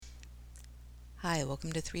Hi,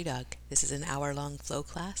 welcome to Three Dog. This is an hour-long flow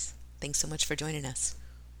class. Thanks so much for joining us.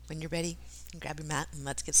 When you're ready, grab your mat and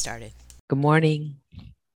let's get started. Good morning.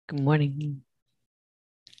 Good morning.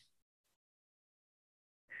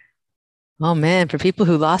 Oh man, for people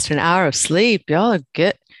who lost an hour of sleep, y'all are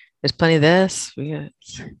good. There's plenty of this.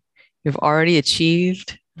 You've already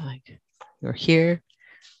achieved. Like you're here,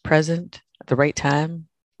 present at the right time.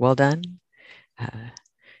 Well done. Uh,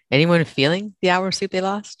 Anyone feeling the hour of sleep they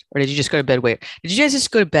lost, or did you just go to bed? Wait, did you guys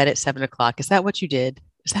just go to bed at 7 o'clock? Is that what you did?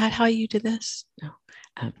 Is that how you did this? No.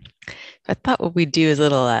 Um, I thought what we do is a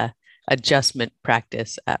little adjustment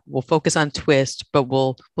practice. We'll focus on twist, but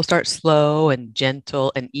we'll start slow and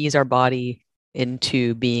gentle and ease our body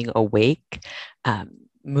into being awake. Um,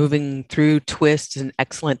 Moving through twist is an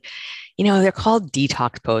excellent. They're called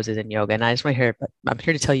detox poses in yoga, and I just want to hear. But I'm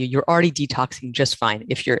here to tell you, you're already detoxing just fine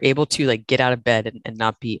if you're able to like get out of bed and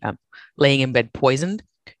not be laying in bed poisoned.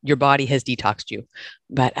 Your body has detoxed you.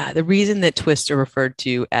 But the reason that twists are referred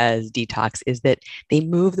to as detox is that they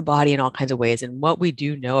move the body in all kinds of ways. And what we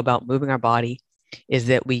do know about moving our body is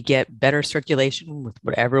that we get better circulation with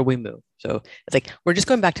whatever we move. So it's like we're just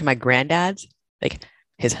going back to my granddad's, like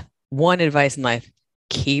his one advice in life: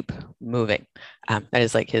 keep moving. That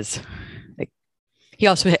is like his like he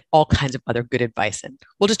also had all kinds of other good advice. And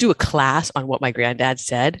we'll just do a class on what my granddad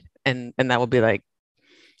said, and that will be like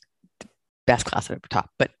best class I've ever taught.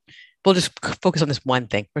 But we'll just focus on this one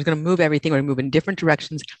thing. We're going to move everything. We're going to move in different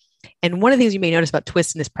directions. And one of the things you may notice about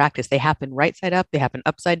twists in this practice, they happen right side up, they happen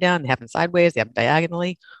upside down, they happen sideways, they happen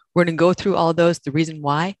diagonally. We're going to go through all of those. The reason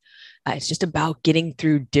why, it's just about getting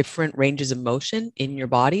through different ranges of motion in your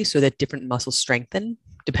body so that different muscles strengthen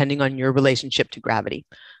depending on your relationship to gravity.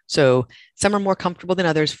 So some are more comfortable than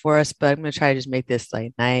others for us, but I'm going to try to just make this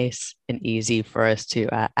like nice and easy for us to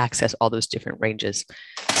access all those different ranges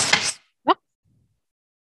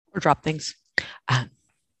or drop things. Uh,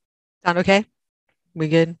 Sound okay? We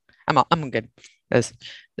good? I'm good. This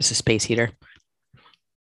this is space heater.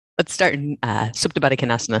 Let's start in Supta Baddha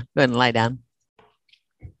Konasana. Go ahead and lie down.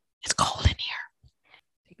 It's cold in here.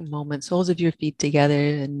 Take a moment, soles of your feet together,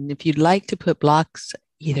 and if you'd like to put blocks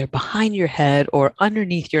either behind your head or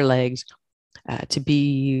underneath your legs to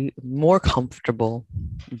be more comfortable,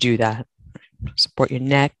 do that. Support your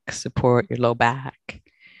neck, support your low back,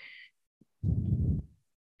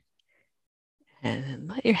 and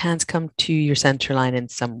let your hands come to your center line in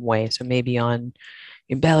some way. So maybe on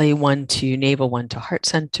your belly, one to navel, one to heart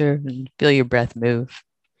center, and feel your breath move.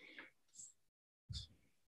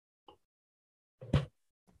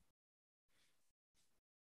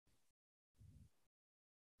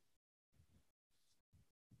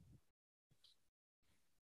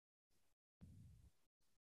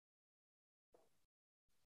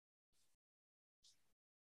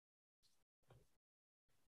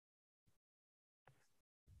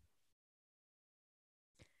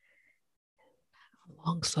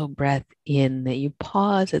 Long, slow breath in that you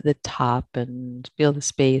pause at the top and feel the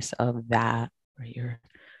space of that where your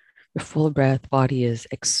full breath body is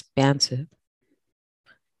expansive.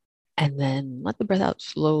 And then let the breath out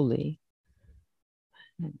slowly.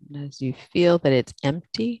 And as you feel that it's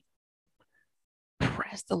empty,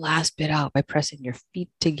 press the last bit out by pressing your feet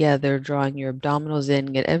together, drawing your abdominals in,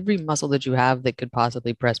 get every muscle that you have that could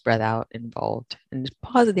possibly press breath out involved. And just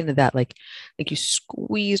pause at the end of that, like you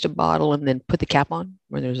squeezed a bottle and then put the cap on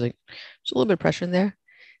where there's like just a little bit of pressure in there.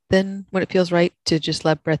 Then when it feels right to just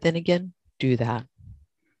let breath in again, do that.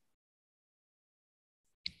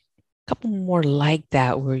 A couple more like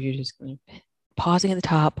that where you're just pausing at the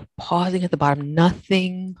top, pausing at the bottom,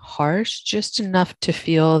 nothing harsh, just enough to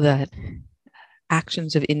feel that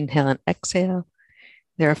actions of inhale and exhale,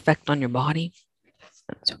 their effect on your body.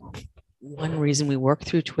 So one reason we work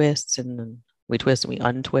through twists and then we twist and we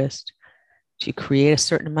untwist to create a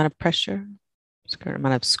certain amount of pressure, a certain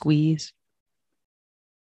amount of squeeze,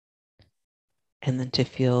 and then to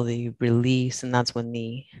feel the release. And that's when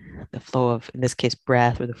the flow of, in this case,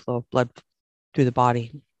 breath or the flow of blood through the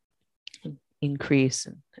body increase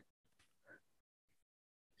and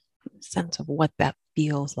sense of what that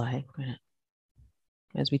feels like.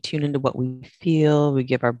 As we tune into what we feel, we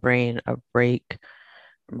give our brain a break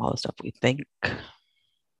from all the stuff we think.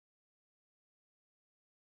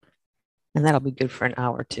 And that'll be good for an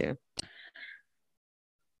hour too.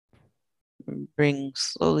 Bring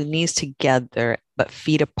slowly knees together, but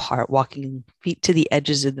feet apart, walking feet to the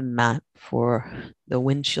edges of the mat for the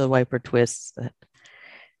windshield wiper twists. That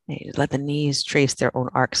let the knees trace their own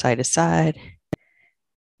arc side to side.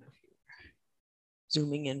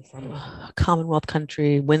 Zooming in from a Commonwealth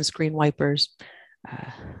country, windscreen wipers.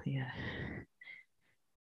 Yeah.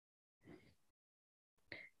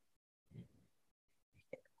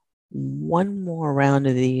 One more round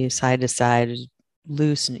of these side to side, is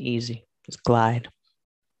loose and easy. Just glide.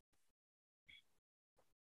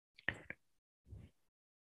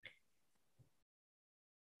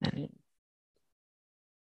 And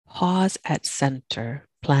pause at center.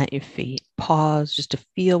 Plant your feet. Pause just to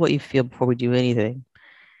feel what you feel before we do anything.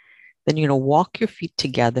 Then you're going to walk your feet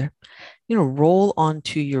together. You're going to roll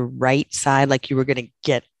onto your right side like you were going to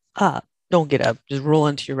get up. Don't get up. Just roll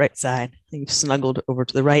onto your right side. You've snuggled over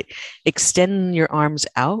to the right. Extend your arms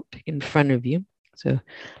out in front of you. So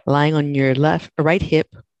lying on your right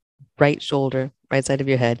hip, right shoulder, right side of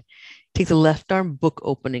your head. Take the left arm book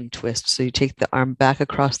opening twist. So you take the arm back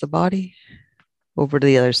across the body over to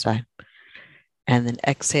the other side. And then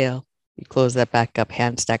exhale. You close that back up.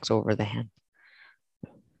 Hand stacks over the hand.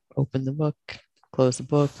 Open the book, close the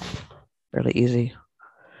book. Really easy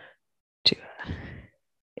to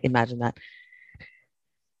imagine that.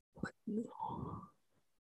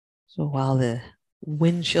 So while the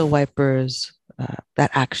windshield wipers,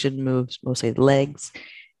 that action moves mostly the legs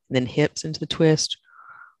and then hips into the twist.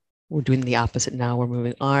 We're doing the opposite now. We're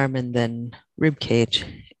moving arm and then rib cage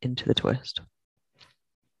into the twist.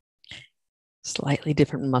 Slightly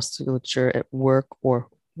different musculature at work or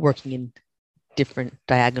working in different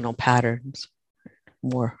diagonal patterns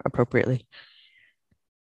more appropriately.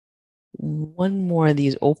 One more of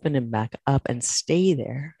these, open and back up and stay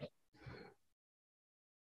there.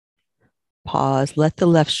 Pause. Let the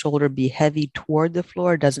left shoulder be heavy toward the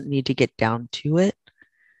floor. Doesn't need to get down to it.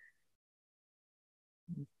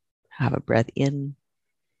 Have a breath in.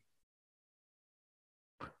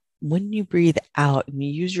 When you breathe out, and you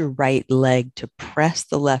use your right leg to press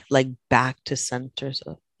the left leg back to center.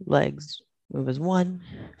 So legs move as one,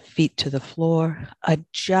 feet to the floor,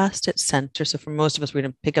 adjust at center. So for most of us, we're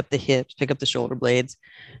going to pick up the hips, pick up the shoulder blades,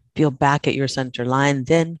 feel back at your center line,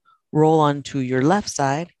 then roll onto your left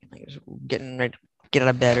side, like getting ready to get out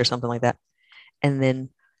of bed or something like that. And then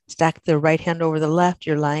stack the right hand over the left.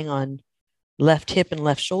 You're lying on left hip and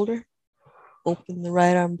left shoulder. Open the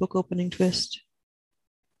right arm, book opening twist.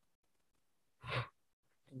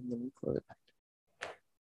 And then close it back.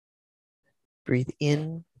 Breathe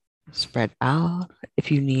in, spread out.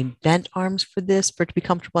 If you need bent arms for this, for it to be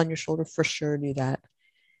comfortable on your shoulder, for sure do that.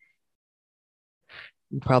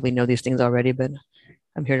 You probably know these things already, but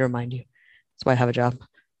I'm here to remind you. That's why I have a job.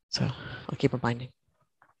 So I'll keep reminding.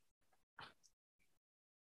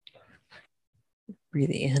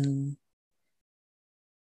 Breathe in.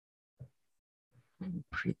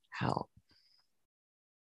 Breathe out.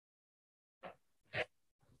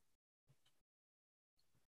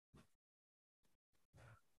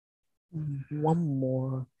 One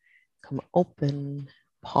more. Come open,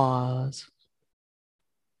 pause.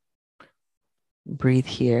 Breathe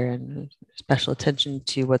here and special attention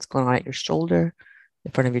to what's going on at your shoulder,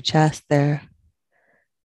 in front of your chest there.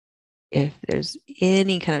 If there's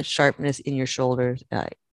any kind of sharpness in your shoulders,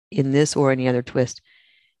 in this or any other twist,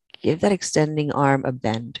 give that extending arm a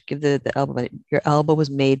bend. Give the elbow. Your elbow was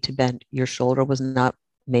made to bend. Your shoulder was not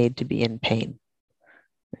made to be in pain.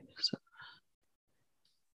 So,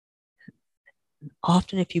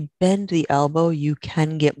 often, if you bend the elbow, you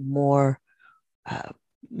can get more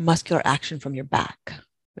muscular action from your back.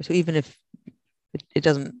 So even if it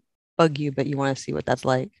doesn't bug you, but you want to see what that's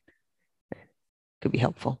like, it could be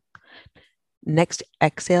helpful. Next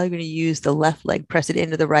exhale, you're going to use the left leg, press it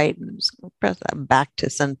into the right, and just press that back to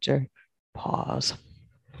center. Pause.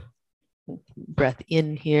 Breath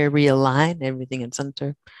in here, realign everything in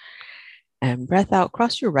center. And breath out,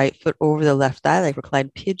 cross your right foot over the left thigh like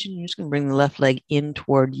reclined pigeon. You're just going to bring the left leg in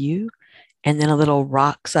toward you, and then a little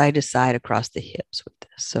rock side to side across the hips with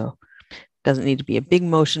this. So it doesn't need to be a big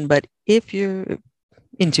motion, but if you're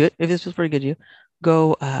into it, if this was pretty good to you,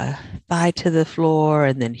 go thigh to the floor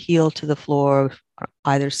and then heel to the floor on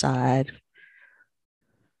either side.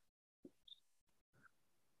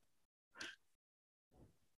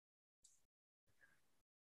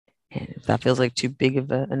 And if that feels like too big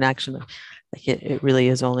of an action, like it really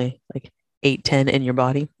is only like 8-10 in your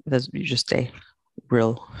body, because you just stay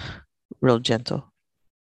real gentle.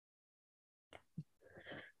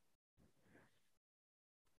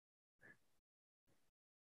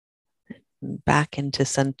 Back into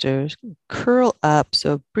center, curl up.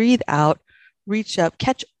 So breathe out, reach up,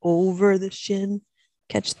 catch over the shin,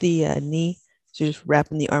 catch the knee. So you're just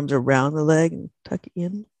wrapping the arms around the leg and tuck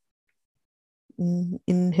in.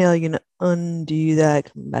 Inhale, you're gonna undo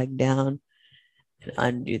that, come back down and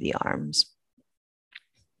undo the arms.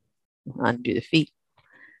 Undo the feet.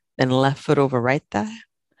 Then left foot over right thigh.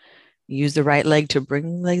 Use the right leg to bring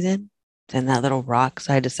the legs in. Then that little rock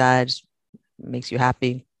side to side just makes you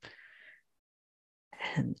happy.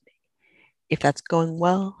 And If that's going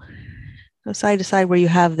well, go side to side where you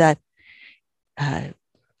have that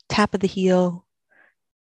tap of the heel,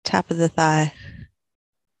 tap of the thigh.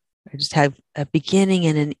 I just have a beginning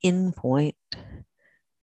and an end point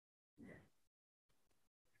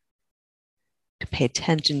to pay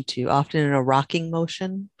attention to. Often in a rocking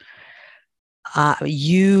motion,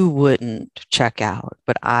 you wouldn't check out,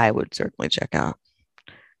 but I would certainly check out.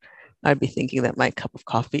 I'd be thinking that my cup of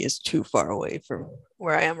coffee is too far away from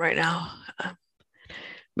where I am right now.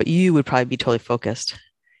 But you would probably be totally focused.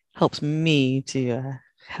 Helps me to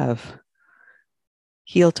have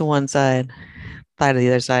heel to one side, thigh to the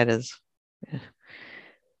other side is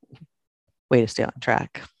way to stay on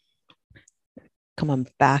track. Come on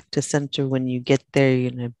back to center. When you get there, you're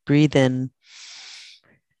going to breathe in.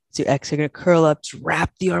 So you exhale, you're going to curl up, just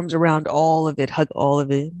wrap the arms around all of it, hug all of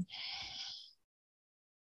it.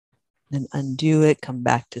 Then undo it, come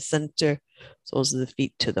back to center. Soles of the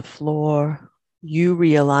feet to the floor. You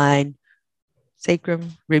realign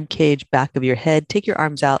sacrum, rib cage, back of your head. Take your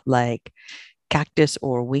arms out like cactus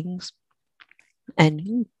or wings.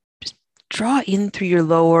 And just draw in through your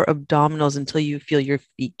lower abdominals until you feel your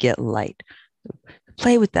feet get light.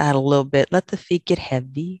 Play with that a little bit. Let the feet get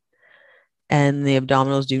heavy and the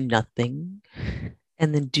abdominals do nothing.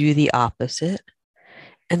 And then do the opposite.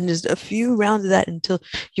 And just a few rounds of that until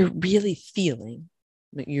you're really feeling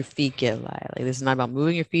that your feet get light. Like, this is not about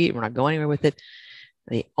moving your feet. We're not going anywhere with it.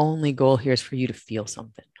 The only goal here is for you to feel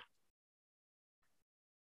something.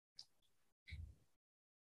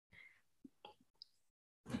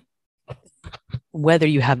 Whether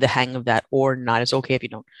you have the hang of that or not, it's okay if you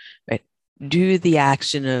don't, right? Do the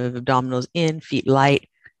action of abdominals in, feet light,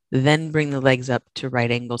 then bring the legs up to right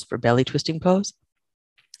angles for belly twisting pose.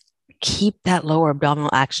 Keep that lower abdominal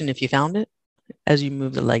action if you found it as you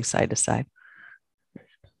move the legs side to side.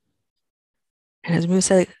 And as we move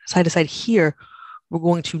side to side here, we're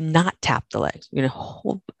going to not tap the legs. We're going to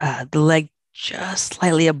hold the leg just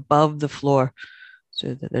slightly above the floor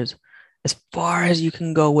so that there's as far as you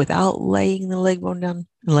can go without laying the leg bone down,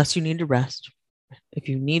 unless you need to rest. If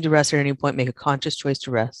you need to rest at any point, make a conscious choice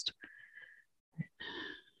to rest.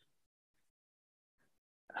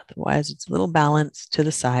 Otherwise, it's a little balance to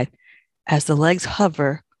the side. As the legs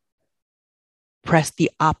hover, press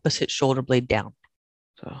the opposite shoulder blade down.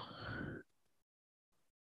 So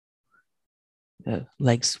the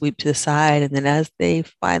legs sweep to the side, and then as they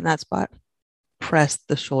find that spot, press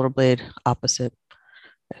the shoulder blade opposite.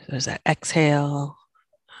 There's that exhale.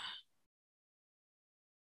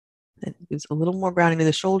 It gives a little more grounding to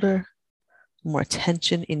the shoulder, more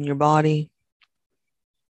tension in your body.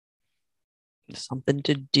 Something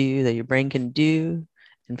to do that your brain can do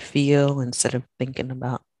and feel instead of thinking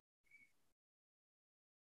about.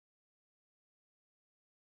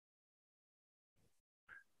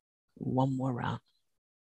 One more round.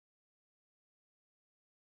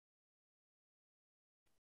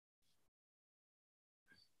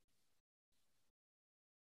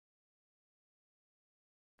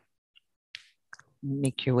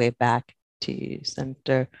 Make your way back to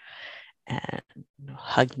center and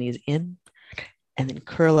hug knees in. And then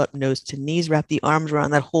curl up nose to knees, wrap the arms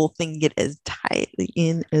around that whole thing, get as tightly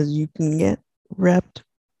in as you can get wrapped.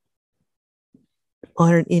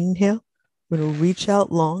 On an inhale, we're going to reach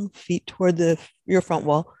out long, feet toward your front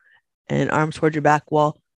wall and arms toward your back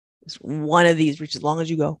wall. Just one of these, reach as long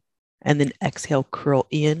as you go. And then exhale, curl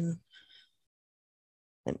in.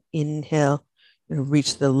 And inhale,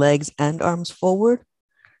 reach the legs and arms forward.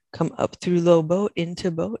 Come up through low boat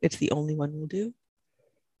into boat. It's the only one we'll do.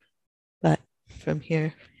 But from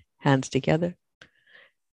here, hands together.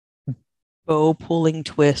 Bow pulling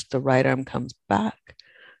twist. The right arm comes back.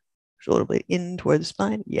 Shoulder blade in toward the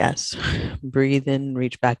spine. Yes. Breathe in,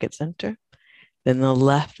 reach back at center. Then the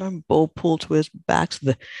left arm, bow pull twist back. So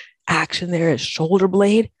the action there is shoulder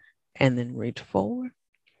blade. And then reach forward.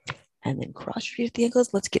 And then cross your feet at the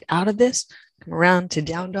ankles. Let's get out of this. Come around to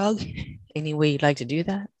down dog. Any way you'd like to do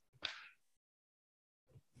that.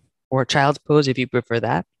 Or child's pose if you prefer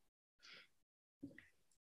that.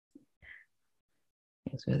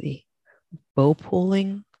 So the bow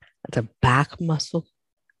pulling, that's a back muscle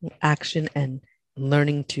action, and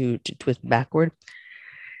learning to twist backward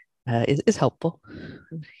is helpful.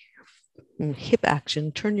 Hip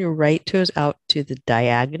action, turn your right toes out to the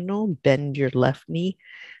diagonal, bend your left knee,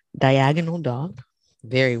 diagonal dog.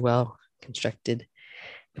 Very well constructed.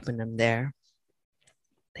 Putting them there.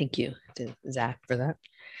 Thank you to Zach for that.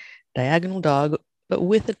 Diagonal dog, but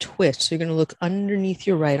with a twist. So you're going to look underneath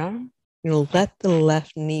your right arm. You're going to let the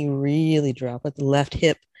left knee really drop. Let the left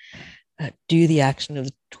hip do the action of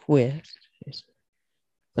the twist.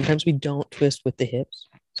 Sometimes we don't twist with the hips.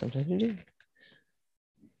 Sometimes we do.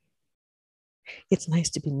 It's nice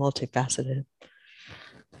to be multifaceted.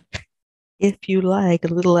 If you like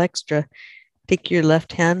a little extra, take your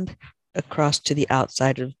left hand across to the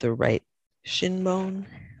outside of the right shin bone.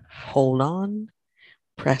 Hold on.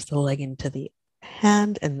 Press the leg into the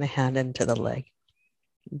hand and the hand into the leg.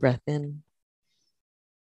 Breath in.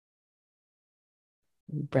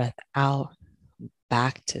 Breath out.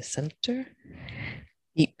 Back to center.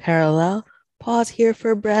 Feet parallel. Pause here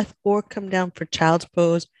for a breath or come down for child's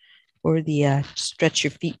pose or the stretch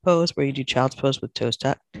your feet pose where you do child's pose with toes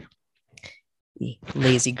tucked. The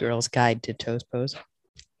lazy girl's guide to toes pose.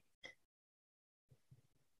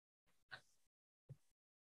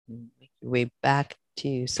 Make your way back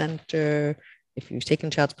to center. If you've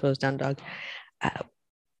taken child's pose, down dog.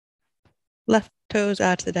 Left toes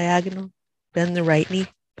out to the diagonal. Bend the right knee.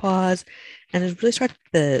 Pause. And really start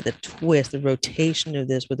the twist, the rotation of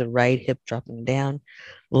this with the right hip dropping down,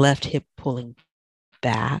 left hip pulling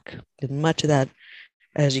back. As much of that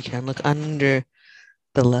as you can. Look under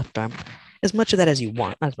the left arm. As much of that as you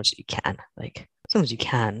want, not as much as you can. Like, as long as you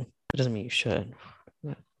can, it doesn't mean you should.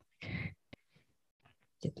 Get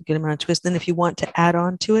a good amount of twist. Then if you want to add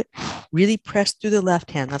on to it, really press through the left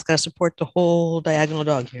hand. That's got to support the whole diagonal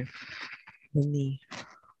dog here. Then the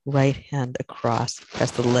right hand across.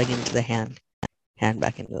 Press the leg into the hand. Hand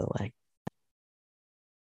back into the leg.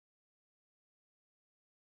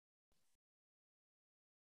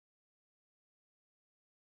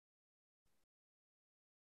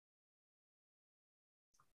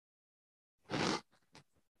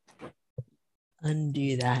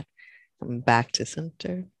 Undo that. Come back to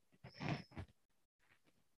center.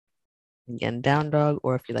 Again, down dog,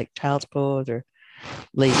 or if you like child's pose or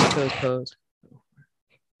lazy toes pose.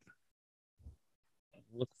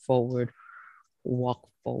 Look forward, walk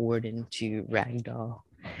forward into ragdoll.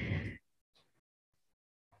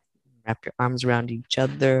 Wrap your arms around each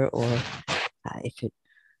other, or if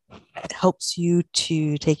it helps you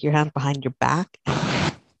to take your hands behind your back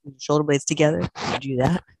and shoulder blades together, do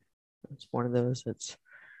that. It's one of those that's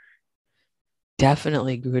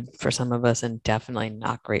definitely good for some of us and definitely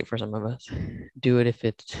not great for some of us. Do it if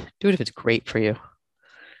it's great for you.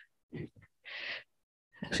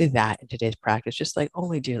 Actually, that in today's practice, just like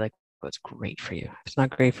only do like what's great for you. If it's not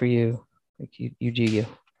great for you, like you do you.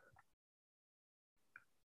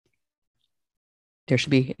 There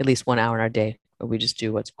should be at least 1 hour in our day where we just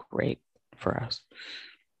do what's great for us.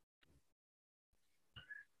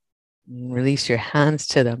 Release your hands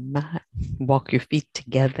to the mat. Walk your feet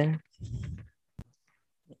together.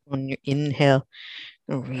 On your inhale,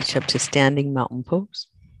 reach up to standing mountain pose.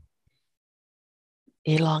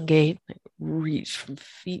 Elongate, reach from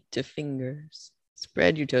feet to fingers.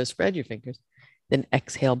 Spread your toes, spread your fingers. Then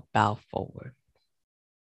exhale, bow forward.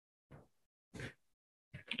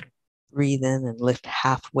 Breathe in and lift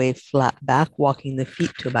halfway flat back, walking the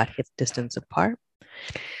feet to about hip distance apart.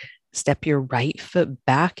 Step your right foot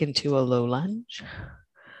back into a low lunge.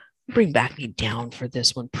 Bring back knee down for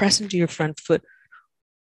this one. Press into your front foot.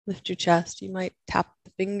 Lift your chest. You might tap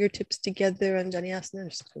the fingertips together on Dhanasana,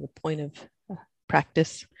 just for the point of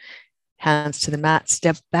practice. Hands to the mat.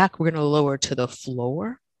 Step back. We're going to lower to the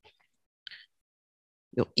floor.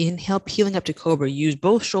 You'll inhale, peeling up to cobra. Use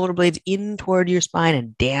both shoulder blades in toward your spine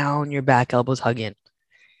and down your back. Elbows hug in.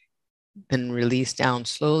 Then release down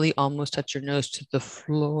slowly, almost touch your nose to the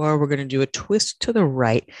floor. We're going to do a twist to the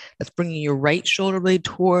right. That's bringing your right shoulder blade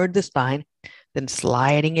toward the spine, then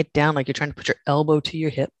sliding it down like you're trying to put your elbow to your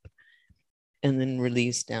hip, and then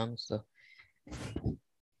release down. So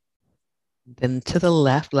then to the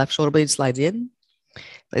left shoulder blade slides in,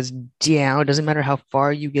 slides down. It doesn't matter how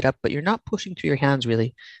far you get up, but you're not pushing through your hands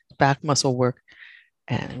really. Back muscle work,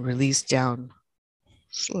 and release down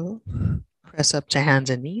slow. Press up to hands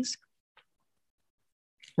and knees.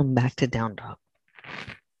 And back to down dog.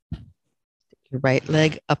 Take your right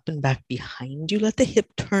leg up and back behind you. Let the hip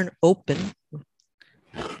turn open.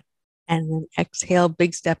 And then exhale,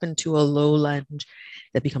 big step into a low lunge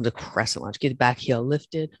that becomes a crescent lunge. Get the back heel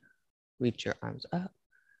lifted. Reach your arms up.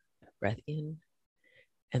 Breath in.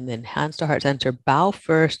 And then hands to heart center. Bow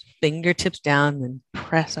first, fingertips down, then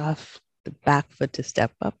press off the back foot to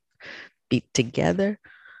step up. Feet together.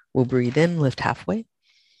 We'll breathe in, lift halfway.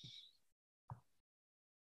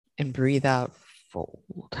 And breathe out,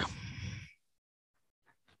 fold.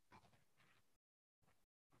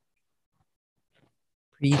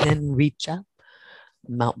 Breathe in, reach up,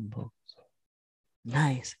 mountain pose.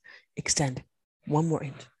 Nice. Extend. One more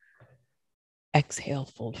inch. Exhale,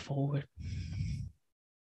 fold forward.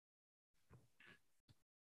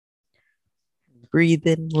 Breathe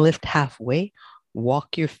in, lift halfway.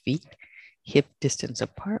 Walk your feet hip distance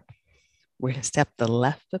apart. We're going to step the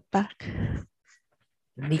left foot back.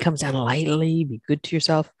 The knee comes down lightly. Be good to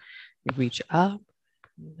yourself. You reach up.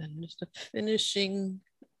 And then just a finishing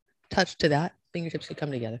touch to that. Fingertips can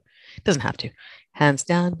come together. It doesn't have to. Hands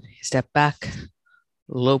down. Step back.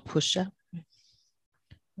 Low push up.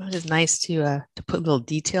 It is nice to put little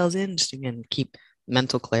details in, just again, keep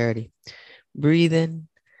mental clarity. Breathe in,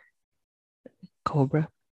 cobra,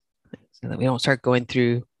 so that we don't start going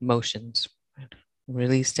through motions.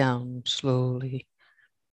 Release down slowly.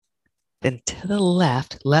 Then to the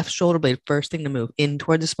left shoulder blade, first thing to move in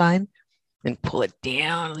toward the spine, then pull it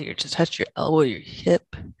down. You just touch your elbow, your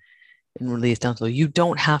hip, and release down. So you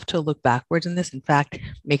don't have to look backwards in this. In fact,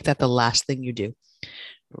 make that the last thing you do.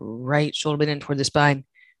 Right shoulder blade in toward the spine,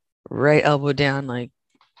 right elbow down, like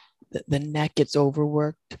the neck gets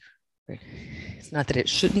overworked. It's not that it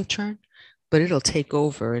shouldn't turn, but it'll take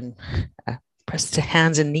over. And press to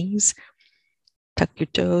hands and knees. Tuck your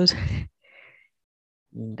toes.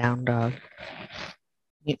 Down dog.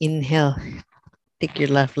 You inhale. Take your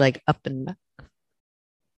left leg up and back.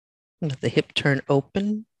 Let the hip turn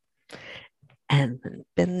open. And then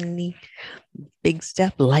bend the knee. Big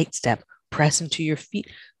step, light step. Press into your feet.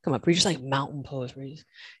 Come up. You're just like mountain pose. Where you're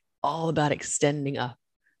all about extending up.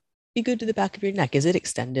 Be good to the back of your neck. Is it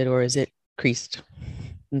extended or is it creased?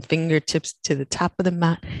 And fingertips to the top of the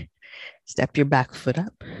mat. Step your back foot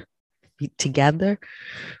up. Feet together.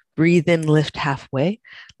 Breathe in, lift halfway.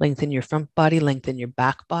 Lengthen your front body, lengthen your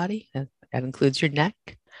back body. That includes your neck.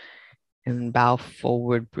 And bow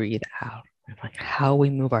forward, breathe out. Like how we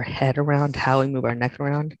move our head around, how we move our neck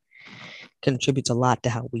around contributes a lot to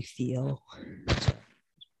how we feel.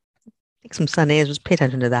 Take some sun A's, just pay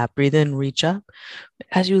attention to that. Breathe in, reach up.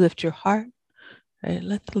 As you lift your heart, right,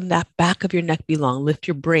 let that back of your neck be long. Lift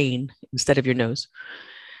your brain instead of your nose.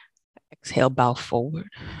 Exhale, bow forward.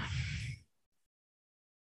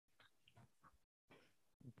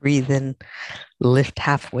 Breathe in, lift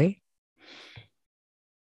halfway.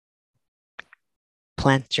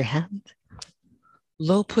 Plant your hand.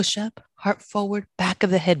 Low push up, heart forward, back of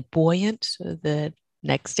the head buoyant so the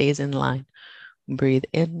neck stays in line. Breathe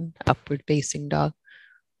in, upward facing dog.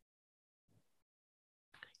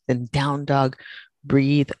 Then down dog,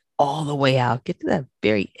 breathe all the way out. Get to that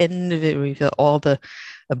very end of it where you feel all the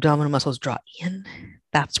abdominal muscles draw in.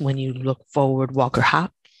 That's when you look forward, walk or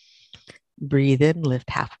hop. Breathe in, lift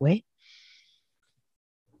halfway.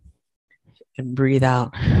 And breathe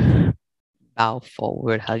out, bow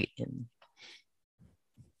forward, hug in.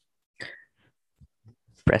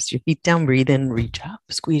 Press your feet down, breathe in, reach up,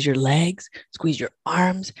 squeeze your legs, squeeze your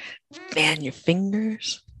arms, fan your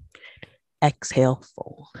fingers. Exhale,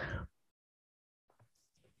 fold.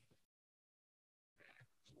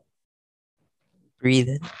 Breathe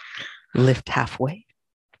in, lift halfway.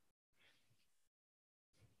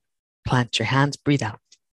 Plant your hands, breathe out.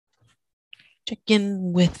 Check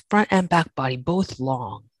in with front and back body, both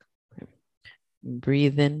long.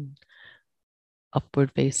 Breathe in,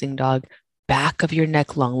 upward facing dog. Back of your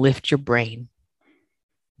neck long, lift your brain.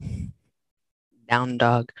 Down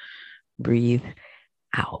dog, breathe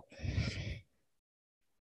out.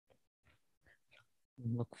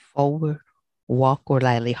 Look forward, walk or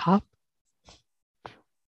lightly hop.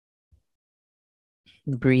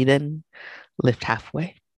 Breathe in, lift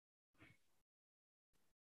halfway.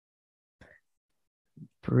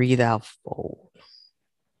 Breathe out, fold.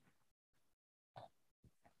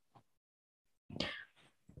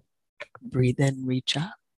 Breathe in, reach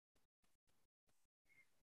up.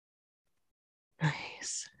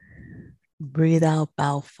 Nice. Breathe out,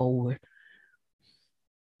 bow forward.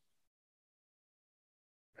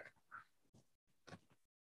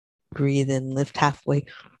 Breathe in, lift halfway,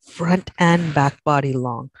 front and back body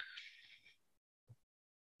long.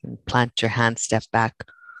 And plant your hands, step back,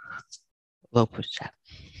 low push up.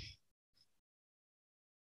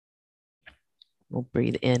 We'll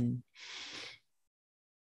breathe in.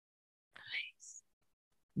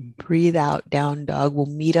 Breathe out, down dog. We'll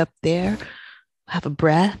meet up there. Have a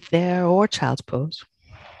breath there or child's pose.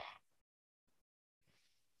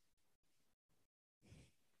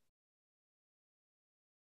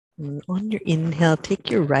 And on your inhale, take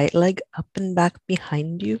your right leg up and back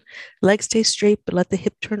behind you. Leg stay straight, but let the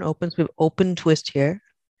hip turn open. So we have open twist here.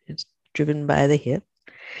 It's driven by the hip.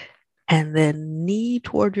 And then knee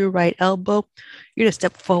toward your right elbow. You're going to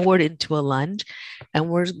step forward into a lunge. And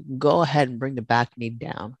we're just going to go ahead and bring the back knee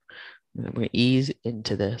down. We're going to ease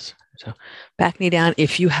into this. So back knee down.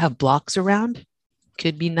 If you have blocks around,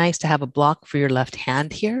 could be nice to have a block for your left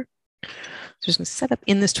hand here. So just going to set up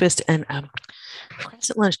in this twist. And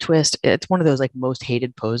crescent lunge twist, it's one of those like most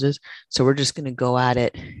hated poses. So we're just going to go at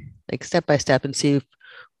it like step by step and see if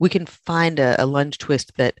we can find a lunge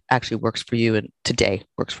twist that actually works for you and today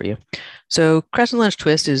works for you. So crescent lunge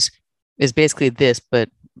twist is basically this, but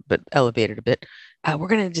elevated a bit. We're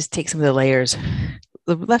going to just take some of the layers,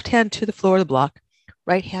 the left hand to the floor of the block,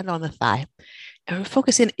 right hand on the thigh. And we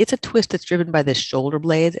focus in, it's a twist that's driven by the shoulder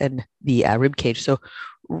blades and the rib cage. So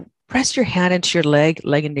press your hand into your leg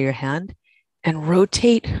into your hand, and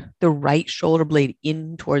rotate the right shoulder blade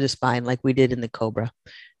in towards the spine like we did in the cobra.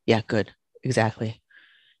 Yeah, good. Exactly.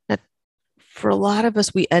 Now, for a lot of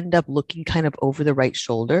us, we end up looking kind of over the right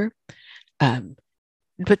shoulder.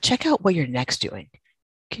 But check out what your neck's doing.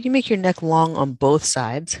 Can you make your neck long on both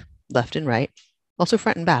sides, left and right, also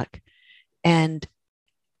front and back? And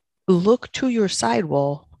look to your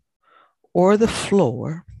sidewall or the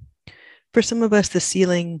floor. For some of us, the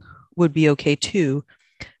ceiling would be okay too.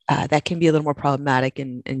 That can be a little more problematic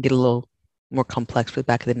and get a little more complex with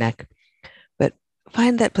the back of the neck. But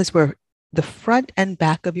find that place where the front and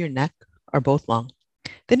back of your neck are both long.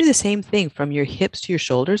 Then do the same thing from your hips to your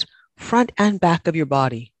shoulders, front and back of your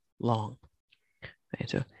body long. Okay,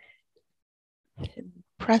 so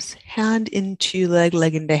press hand into leg,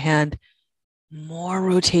 leg into hand. More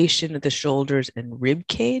rotation at the shoulders and rib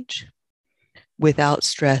cage without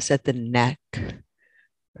stress at the neck,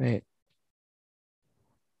 right?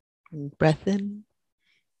 And breath in.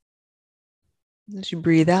 As you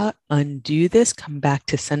breathe out, undo this, come back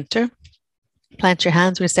to center. Plant your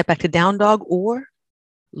hands, we're gonna step back to down dog or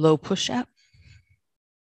low push-up.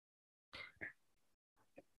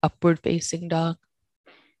 Upward facing dog.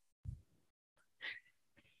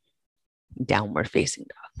 Downward facing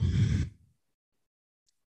dog.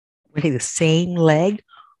 We're gonna take the same leg,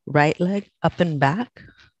 right leg up and back,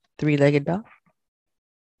 three-legged dog.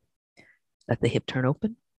 Let the hip turn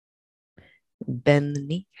open. Bend the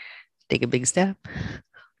knee, take a big step,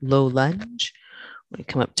 low lunge. We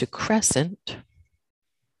come up to crescent,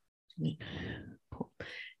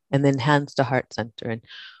 and then hands to heart center. And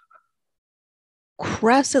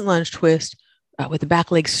crescent lunge twist with the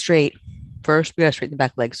back leg straight. First, we gotta straighten the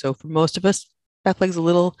back leg. So for most of us, back leg's a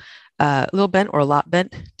little bent or a lot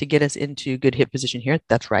bent to get us into good hip position here.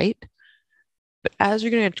 That's right. But as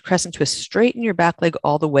you're gonna crescent twist, straighten your back leg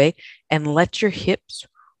all the way and let your hips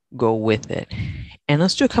go with it. And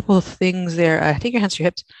let's do a couple of things there. Take your hands to your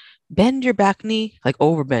hips, bend your back knee, like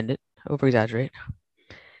overbend it, over exaggerate.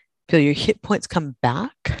 Feel your hip points come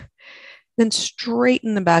back, then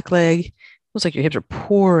straighten the back leg. Looks like your hips are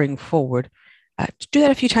pouring forward. Do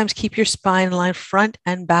that a few times. Keep your spine in line, front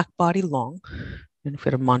and back body long. And if we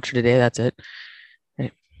had a mantra today, that's it.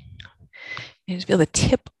 Right. And just feel the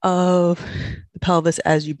tip of the pelvis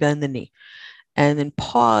as you bend the knee. And then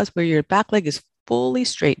pause where your back leg is fully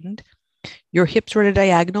straightened. Your hips are at a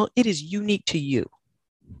diagonal. It is unique to you.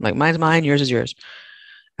 Like mine's mine, yours is yours.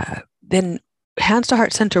 Then hands to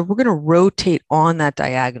heart center, we're going to rotate on that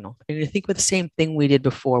diagonal. And you think with the same thing we did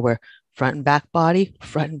before, where front and back body,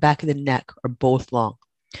 front and back of the neck are both long.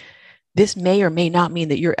 This may or may not mean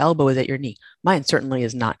that your elbow is at your knee. Mine certainly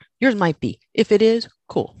is not. Yours might be. If it is,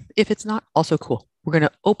 cool. If it's not, also cool. We're going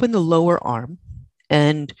to open the lower arm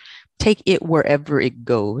and take it wherever it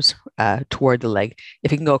goes toward the leg.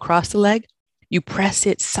 If it can go across the leg, you press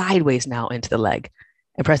it sideways now into the leg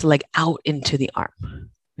and press the leg out into the arm.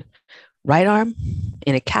 Right arm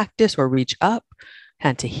in a cactus or reach up,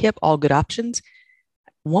 hand to hip, all good options.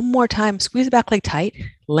 One more time, squeeze the back leg tight,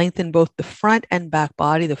 lengthen both the front and back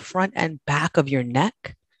body, the front and back of your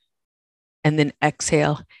neck, and then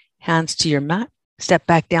exhale, hands to your mat, step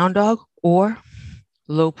back down dog or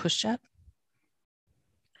low push-up,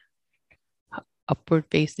 upward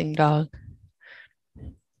facing dog,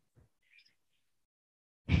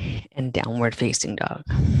 and downward facing dog.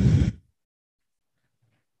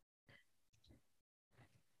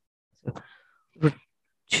 So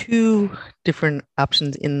two different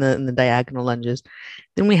options in the diagonal lunges.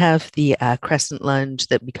 Then we have the crescent lunge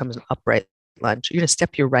that becomes an upright lunge. You're going to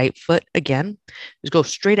step your right foot again. Just go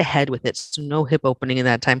straight ahead with it. So no hip opening in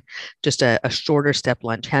that time. Just a shorter step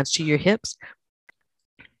lunge. Hands to your hips.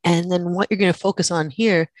 And then what you're going to focus on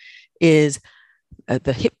here is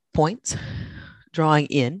the hip points drawing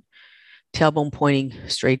in, tailbone pointing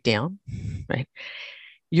straight down, right?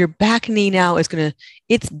 Your back knee now is going to,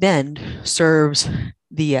 its bend serves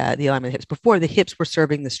the alignment of the hips. Before, the hips were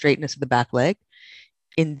serving the straightness of the back leg.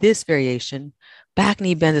 In this variation, back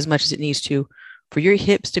knee bends as much as it needs to for your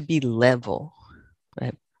hips to be level,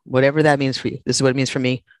 right? Whatever that means for you. This is what it means for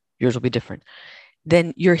me. Yours will be different.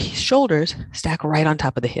 Then your shoulders stack right on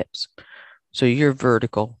top of the hips. So you're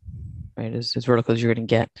vertical, right? As vertical as you're going to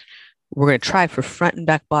get. We're going to try for front and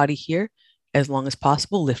back body here as long as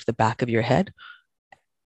possible. Lift the back of your head.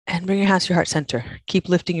 And And bring your hands to your heart center. Keep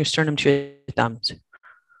lifting your sternum to your thumbs.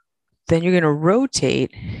 Then you're going to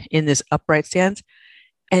rotate in this upright stance.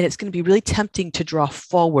 And it's going to be really tempting to draw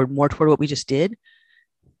forward more toward what we just did.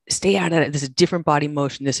 Stay out of it. This is different body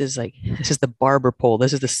motion. This is the barber pole.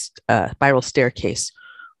 This is the spiral staircase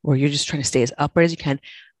where you're just trying to stay as upright as you can.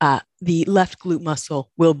 The left glute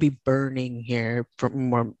muscle will be burning here for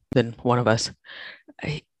more than one of us.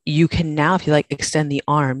 You can now, if you like, extend the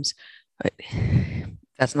arms.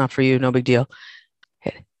 That's not for you, no big deal.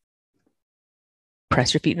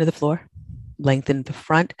 Press your feet into the floor. Lengthen the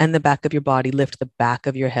front and the back of your body. Lift the back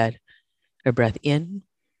of your head. A breath in.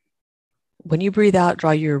 When you breathe out,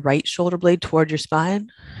 draw your right shoulder blade toward your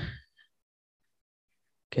spine.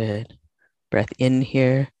 Good. Breath in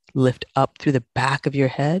here. Lift up through the back of your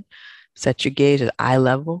head. Set your gaze at eye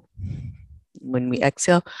level. When we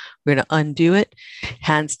exhale, we're going to undo it.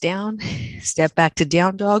 Hands down. Step back to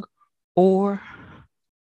down dog or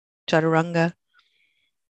chaturanga.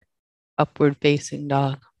 Upward facing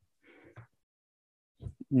dog.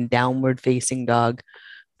 Downward facing dog.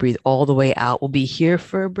 Breathe all the way out. We'll be here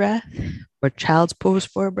for a breath or child's pose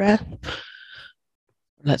for a breath.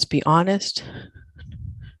 Let's be honest.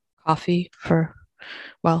 Coffee for,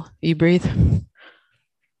 well, you breathe.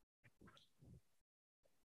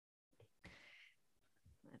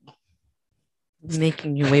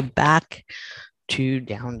 Making your way back to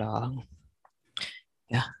down dog.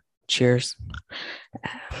 Yeah, cheers.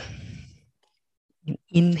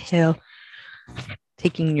 Inhale.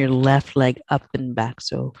 Taking your left leg up and back.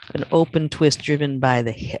 So an open twist driven by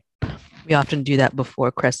the hip. We often do that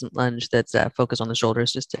before crescent lunge that's focused on the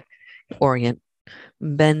shoulders just to orient.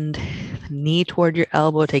 Bend knee toward your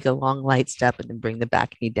elbow, take a long light step and then bring the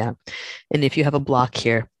back knee down. And if you have a block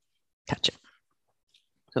here, catch it.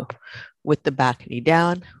 So with the back knee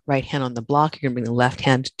down, right hand on the block, you're going to bring the left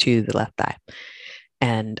hand to the left thigh.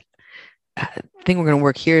 And the thing we're going to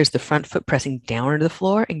work here is the front foot pressing down into the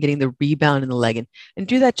floor and getting the rebound in the leg. And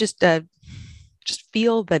do that, just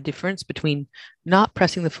feel the difference between not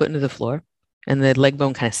pressing the foot into the floor and the leg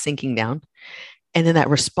bone kind of sinking down, and then that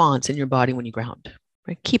response in your body when you ground.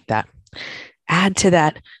 Right? Keep that. Add to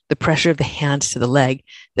that the pressure of the hands to the leg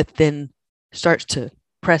that then starts to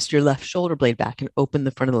press your left shoulder blade back and open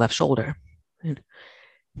the front of the left shoulder. And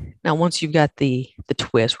now, once you've got the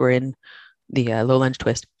twist, we're in the low lunge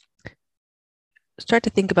twist. Start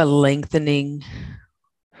to think about lengthening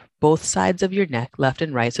both sides of your neck, left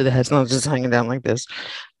and right, so the head's not just hanging down like this.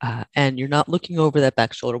 And you're not looking over that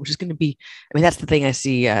back shoulder, which is going to be, I mean, that's the thing I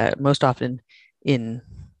see most often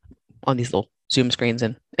on these little Zoom screens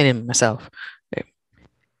and in myself. Right?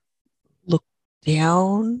 Look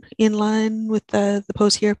down in line with the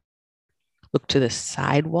pose here. Look to the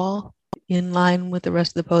side wall in line with the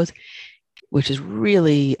rest of the pose, which is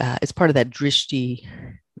really, it's part of that drishti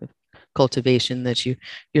cultivation that you're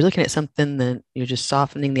looking at something that you're just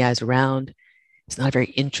softening the eyes around. It's not very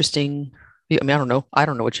interesting. I mean, I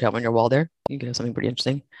don't know what you have on your wall there. You can have something pretty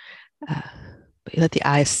interesting. But you let the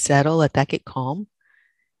eyes settle, let that get calm.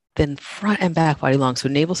 Then front and back body long. So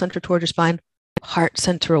navel center towards your spine, heart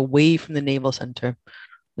center away from the navel center.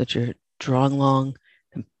 Let your drawing long,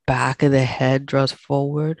 and back of the head draws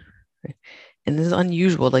forward. Right? And this is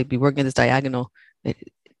unusual, like be working at this diagonal. It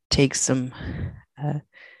takes some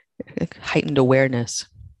heightened awareness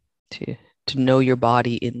to know your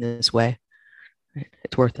body in this way. Right?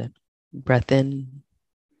 It's worth it. Breath in,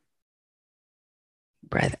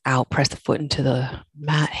 breath out. Press the foot into the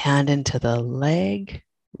mat, hand into the leg.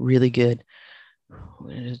 Really good. We're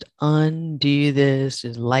going to just undo this,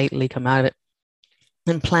 just lightly come out of it.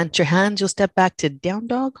 Then plant your hands. You'll step back to down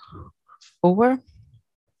dog or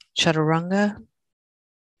chaturanga,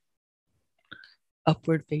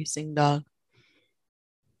 upward facing dog,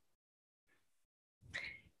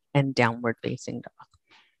 and downward facing dog.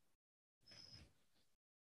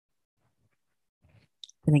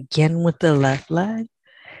 And again with the left leg,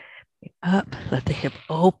 up, let the hip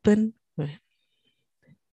open,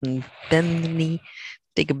 and bend the knee,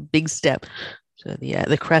 take a big step. So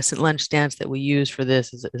the crescent lunge stance that we use for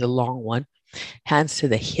this is a long one. Hands to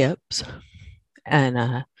the hips,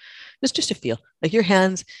 and it's just a feel. Like your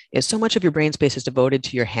hands, so much of your brain space is devoted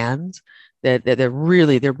to your hands that they're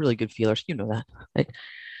really good feelers. You know that, right?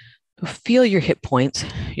 So feel your hip points,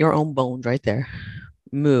 your own bones right there.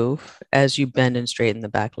 Move as you bend and straighten the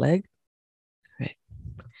back leg. Right.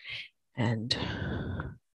 And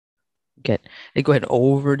go ahead and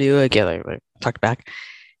overdo it. Get like tucked back.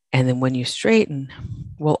 And then when you straighten,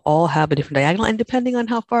 we'll all have a different diagonal. And depending on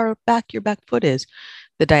how far back your back foot is,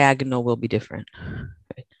 the diagonal will be different.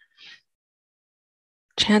 Right.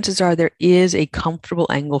 Chances are there is a comfortable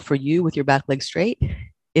angle for you with your back leg straight.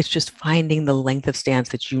 It's just finding the length of stance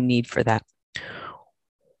that you need for that.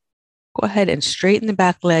 Go ahead and straighten the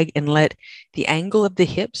back leg and let the angle of the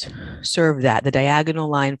hips serve that, the diagonal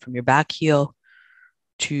line from your back heel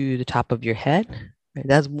to the top of your head. Right?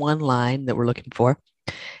 That's one line that we're looking for.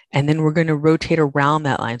 And then we're going to rotate around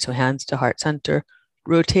that line. So hands to heart center,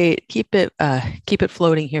 rotate, keep it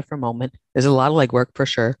floating here for a moment. There's a lot of leg work for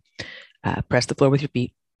sure. Press the floor with your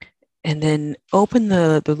feet. And then open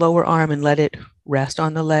the lower arm and let it rest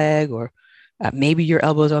on the leg, or maybe your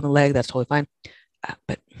elbows on the leg. That's totally fine.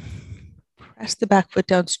 But press the back foot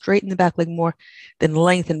down, straighten the back leg more, then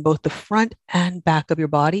lengthen both the front and back of your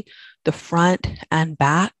body, the front and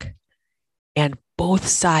back, and both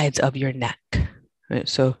sides of your neck. Right?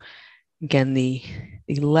 So again, the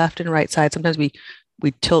left and right side, sometimes we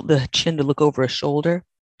tilt the chin to look over a shoulder.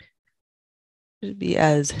 Just be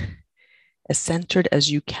as centered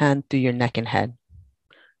as you can through your neck and head.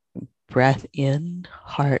 Breath in,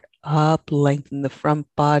 heart up, lengthen the front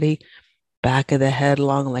body, back of the head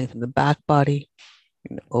long, lengthen the back body.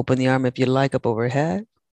 Open the arm if you like up overhead.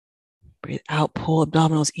 Breathe out, pull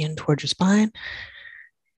abdominals in towards your spine.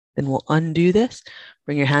 Then we'll undo this.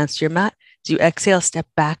 Bring your hands to your mat. As you exhale, step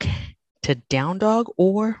back to down dog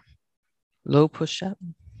or low push-up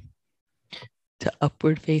to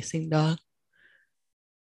upward facing dog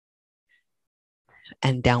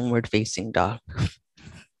and downward facing dog.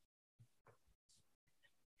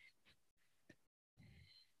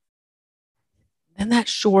 And that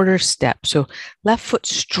shorter step. So left foot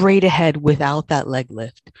straight ahead without that leg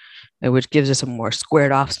lift, which gives us a more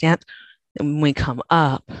squared off stance. And when we come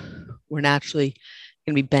up, we're naturally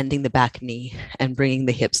going to be bending the back knee and bringing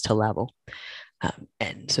the hips to level.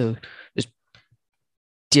 And so just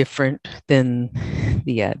different than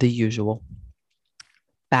the usual.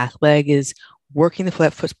 Back leg is working the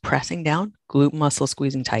left foot, pressing down, glute muscle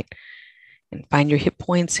squeezing tight. And find your hip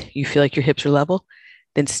points. You feel like your hips are level.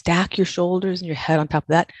 Then stack your shoulders and your head on top of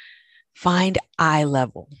that. Find eye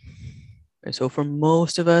level. So for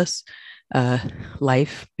most of us,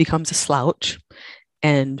 life becomes a slouch.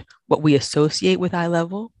 And what we associate with eye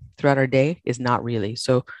level throughout our day is not really.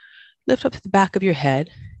 So lift up to the back of your head,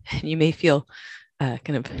 and you may feel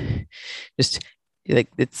kind of just like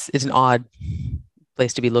it's an odd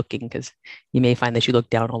place to be looking, because you may find that you look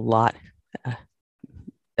down a lot,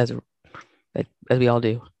 as we all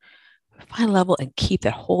do. Find level and keep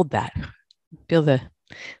that, hold that. Feel the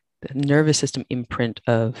nervous system imprint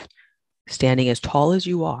of standing as tall as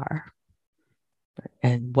you are.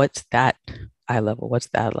 And what's that eye level? What's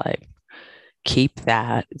that like? Keep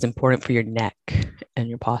that. It's important for your neck and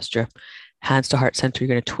your posture. Hands to heart center,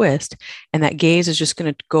 you're going to twist, and that gaze is just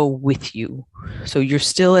going to go with you. So you're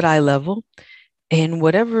still at eye level, and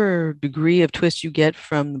whatever degree of twist you get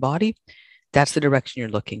from the body, that's the direction you're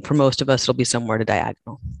looking. For most of us, it'll be somewhere to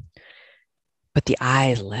diagonal. But the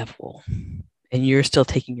eye level, and you're still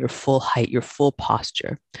taking your full height, your full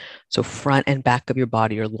posture. So front and back of your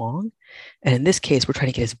body are long. And in this case, we're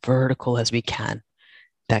trying to get as vertical as we can.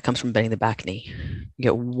 That comes from bending the back knee. You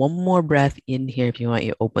get one more breath in here. If you want,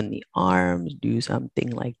 you open the arms, do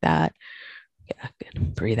something like that. Yeah,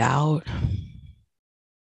 good. Breathe out.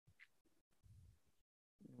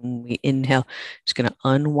 When we inhale, just going to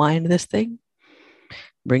unwind this thing.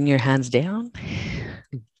 Bring your hands down.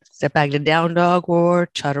 Step back to down dog or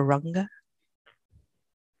chaturanga.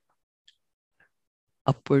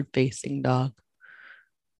 Upward facing dog.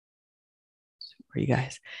 Super, you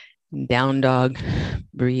guys. Down dog.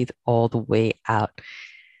 Breathe all the way out.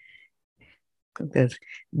 That's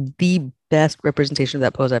the best representation of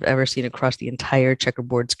that pose I've ever seen across the entire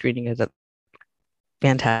checkerboard screening. Is that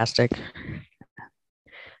fantastic?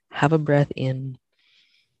 Have a breath in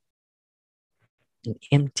and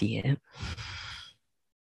empty it.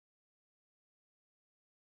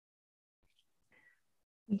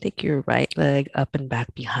 Take your right leg up and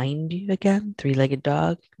back behind you again. Three-legged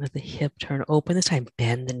dog. Let the hip turn open. This time,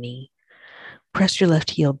 bend the knee. Press your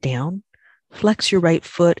left heel down. Flex your right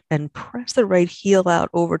foot and press the right heel out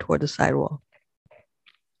over toward the sidewall.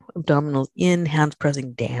 Abdominals in, hands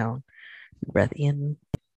pressing down. Breath in.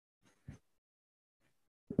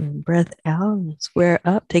 And breath out. Square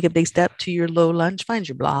up. Take a big step to your low lunge. Find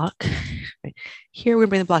your block. Here, we're going to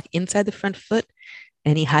bring the block inside the front foot.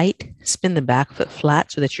 Any height, spin the back foot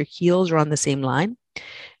flat so that your heels are on the same line.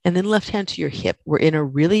 And then left hand to your hip. We're in a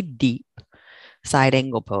really deep side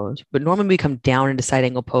angle pose. But normally we come down into side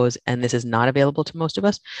angle pose, and this is not available to most of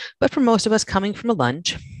us. But for most of us coming from a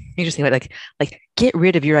lunge, you just think about like get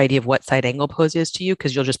rid of your idea of what side angle pose is to you,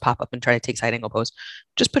 because you'll just pop up and try to take side angle pose.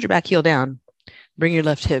 Just put your back heel down, bring your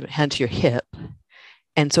left hand to your hip.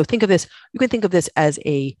 And so think of this, you can think of this as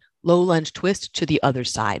a low lunge twist to the other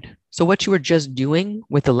side. So what you were just doing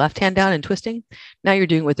with the left hand down and twisting, now you're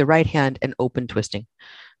doing with the right hand and open twisting.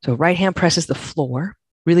 So right hand presses the floor.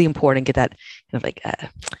 Really important. Get that kind of like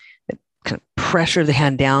kind of pressure of the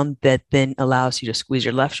hand down that then allows you to squeeze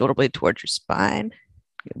your left shoulder blade towards your spine.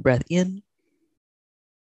 Get breath in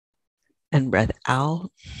and breath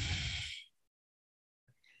out.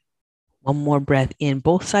 One more breath in,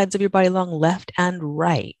 both sides of your body long, left and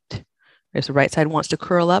right. If the right side wants to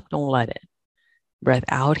curl up, don't let it. Breath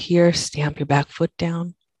out here, stamp your back foot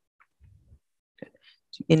down.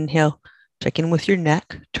 So inhale, check in with your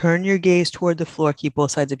neck. Turn your gaze toward the floor, keep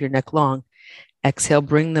both sides of your neck long. Exhale,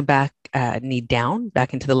 bring the back knee down,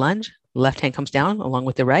 back into the lunge. Left hand comes down along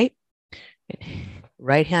with the right.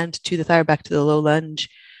 Right hand to the thigh, back to the low lunge.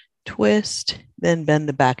 Twist, then bend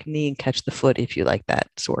the back knee and catch the foot if you like that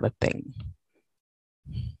sort of thing.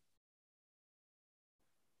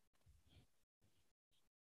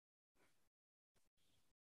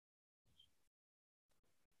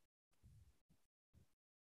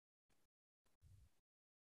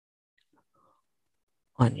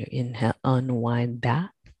 On your inhale, unwind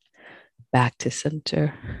back to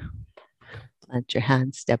center. Plant your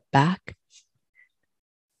hands, step back.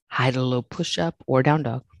 Hide a low push-up or down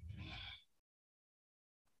dog.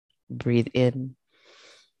 Breathe in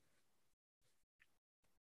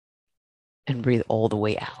and breathe all the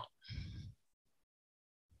way out.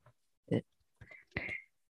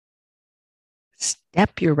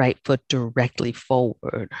 Step your right foot directly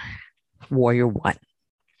forward. Warrior one.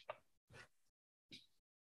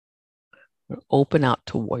 Open out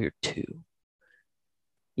to warrior two.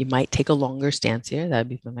 You might take a longer stance here. That'd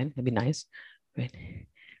be fine. That'd be nice. Right.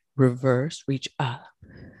 Reverse, reach up.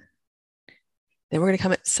 Then we're going to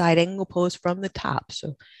come at side angle pose from the top.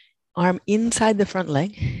 So arm inside the front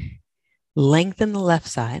leg, lengthen the left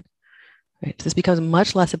side. Right. So this becomes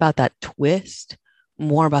much less about that twist,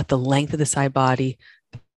 more about the length of the side body,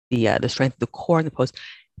 the strength of the core in the pose.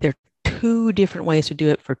 There are two different ways to do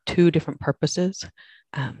it for two different purposes.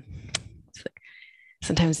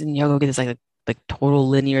 Sometimes in yoga, we get this like total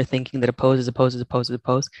linear thinking that a pose is a pose is a pose is a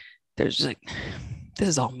pose. There's just this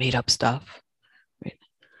is all made up stuff. Right?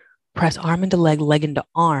 Press arm into leg, leg into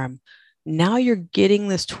arm. Now you're getting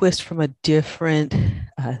this twist from a different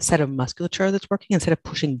set of musculature that's working. Instead of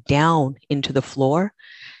pushing down into the floor,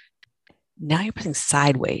 now you're pressing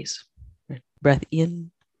sideways. Right? Breath in.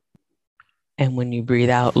 And when you breathe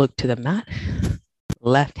out, look to the mat.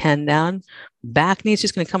 Left hand down. Back knee is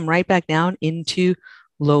just going to come right back down into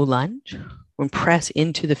low lunge. When press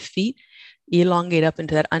into the feet, elongate up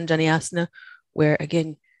into that Anjaneyasana, where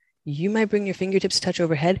again, you might bring your fingertips touch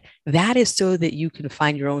overhead. That is so that you can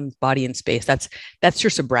find your own body in space. That's your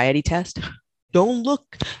sobriety test. Don't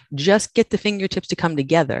look, just get the fingertips to come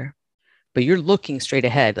together, but you're looking straight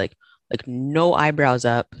ahead, like no eyebrows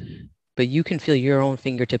up, but you can feel your own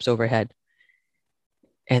fingertips overhead.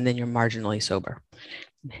 And then you're marginally sober.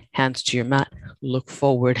 Hands to your mat, look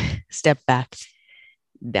forward, step back,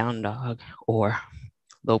 down dog or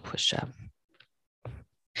low push-up.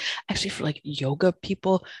 Actually, for like yoga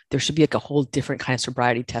people, there should be like a whole different kind of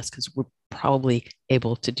sobriety test because we're probably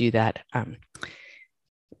able to do that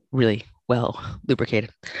really well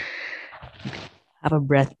lubricated. Have a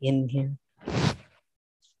breath in here.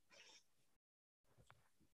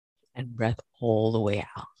 And breath all the way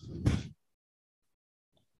out.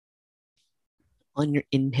 On your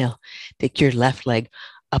inhale, take your left leg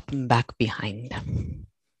up and back behind.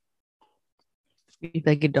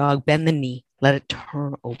 Three-legged dog, bend the knee, let it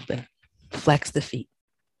turn open. Flex the feet.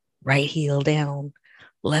 Right heel down,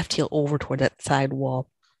 left heel over toward that side wall.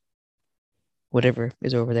 Whatever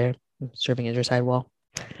is over there, serving as your side wall.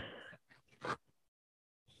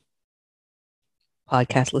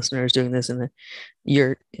 Podcast listeners doing this in the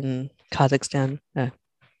yurt in Kazakhstan.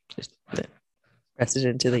 Just press it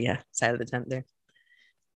into the side of the tent there.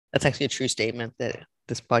 That's actually a true statement that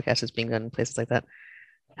this podcast is being done in places like that.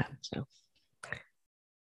 So,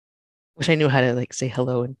 wish I knew how to like say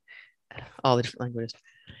hello in all the different languages.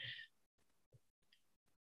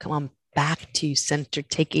 Come on back to center.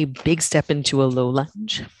 Take a big step into a low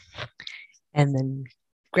lunge, and then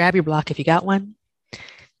grab your block if you got one.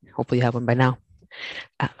 Hopefully, you have one by now.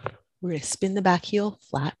 We're going to spin the back heel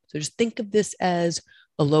flat. So just think of this as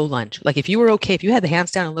a low lunge. Like if you were okay, if you had the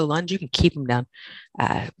hands down in low lunge, you can keep them down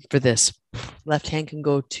for this. Left hand can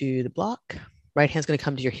go to the block. Right hand's going to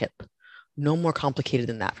come to your hip. No more complicated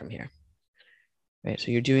than that from here. Right.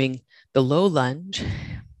 So you're doing the low lunge,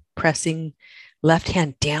 pressing left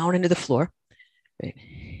hand down into the floor. Right.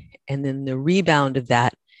 And then the rebound of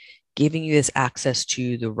that, giving you this access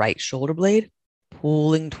to the right shoulder blade,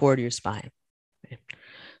 pulling toward your spine. Right.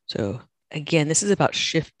 So again, this is about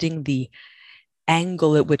shifting the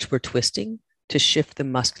angle at which we're twisting to shift the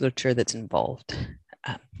musculature that's involved.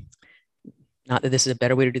 Not that this is a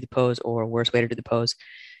better way to do the pose or a worse way to do the pose.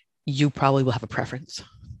 You probably will have a preference.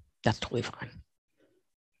 That's totally fine.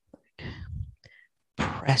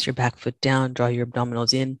 Press your back foot down, draw your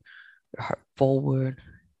abdominals in, your heart forward,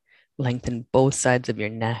 lengthen both sides of your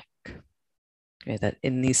neck. Okay, that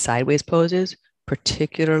in these sideways poses,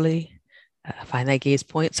 particularly find that gaze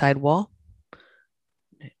point, side wall.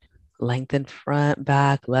 Lengthen front,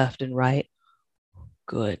 back, left, and right.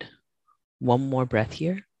 Good. One more breath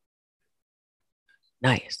here.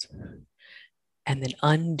 Nice. And then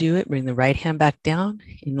undo it. Bring the right hand back down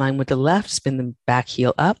in line with the left. Spin the back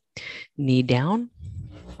heel up, knee down.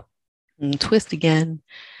 And twist again.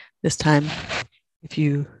 This time, if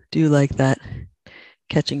you do like that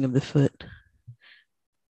catching of the foot,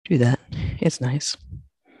 do that. It's nice.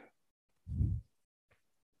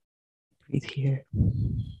 Breathe here.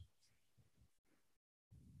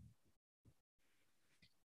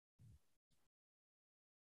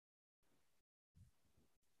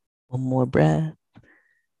 One more breath.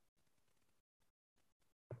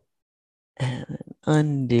 And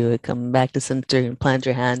undo it. Come back to center and plant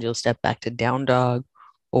your hands. You'll step back to down dog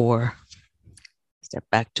or step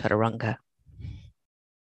back chaturanga.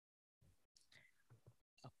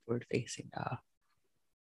 Upward facing dog.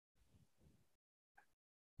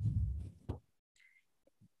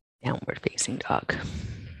 Downward facing dog.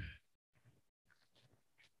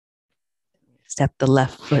 Step the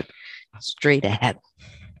left foot straight ahead.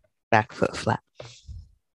 Back foot flat.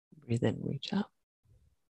 Breathe in, reach up.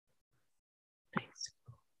 Nice.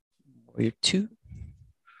 Warrior two.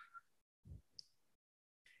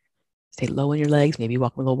 Stay low in your legs, maybe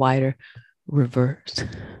walk a little wider. Reverse.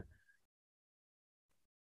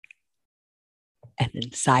 And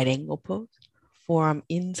then side angle pose. Forearm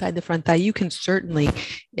inside the front thigh. You can certainly,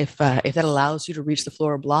 if that allows you to reach the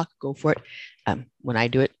floor or block, go for it. When I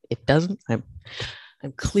do it, it doesn't.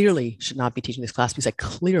 I'm clearly should not be teaching this class because I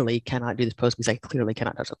clearly cannot do this pose because I clearly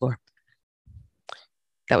cannot touch the floor.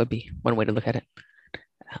 That would be one way to look at it.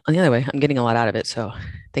 On the other way, I'm getting a lot out of it, so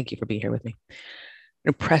thank you for being here with me. I'm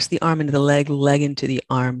going to press the arm into the leg, leg into the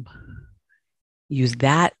arm. Use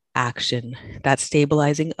that action, that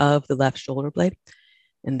stabilizing of the left shoulder blade,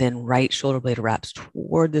 and then right shoulder blade wraps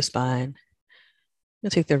toward the spine. You'll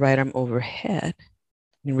take the right arm overhead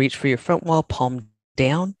and reach for your front wall, palm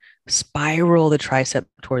down, spiral the tricep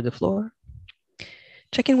toward the floor.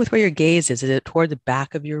 Check in with where your gaze is. Is it toward the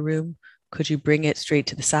back of your room? Could you bring it straight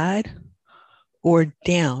to the side or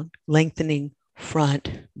down, lengthening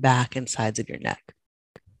front, back, and sides of your neck?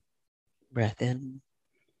 Breath in.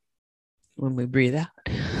 When we breathe out,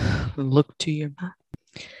 look to your mat.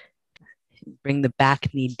 Bring the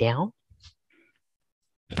back knee down.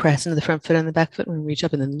 Press into the front foot and the back foot when we reach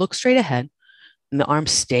up, and then look straight ahead. And the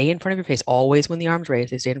arms stay in front of your face. Always when the arms raise,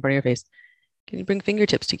 they stay in front of your face. Can you bring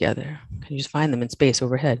fingertips together? Can you just find them in space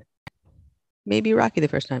overhead? Maybe rocky the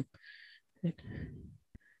first time,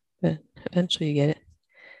 but eventually you get it.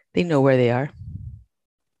 They know where they are.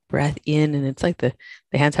 Breath in, and it's like the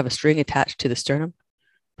hands have a string attached to the sternum.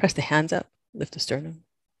 Press the hands up, lift the sternum,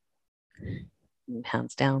 and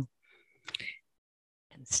hands down.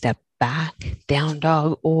 And step back, down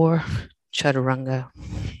dog or chaturanga.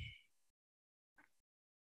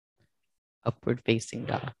 Upward facing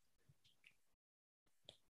dog.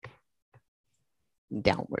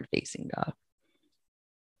 Downward facing dog.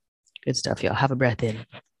 Good stuff, y'all. Have a breath in.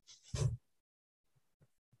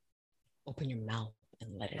 Open your mouth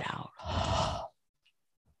and let it out.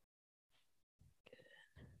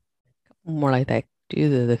 More like that.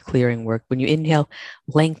 Do the clearing work. When you inhale,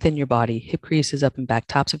 lengthen your body. Hip creases up and back.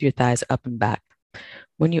 Tops of your thighs up and back.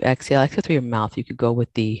 When you exhale through your mouth. You could go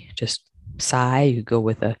with the just sigh. You could go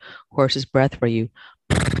with a horse's breath where you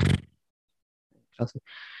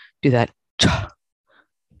do that.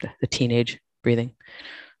 The teenage breathing.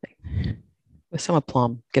 With some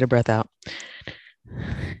aplomb, get a breath out.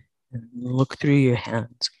 And look through your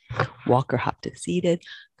hands. Walk or hop to seated.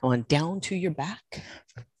 Go on down to your back.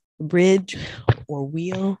 Bridge or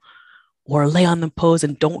wheel, or lay on the pose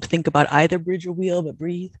and don't think about either bridge or wheel, but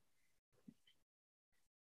breathe.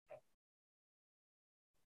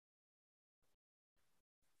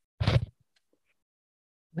 But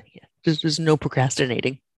yeah, there's no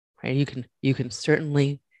procrastinating, right? You can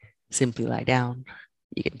certainly simply lie down.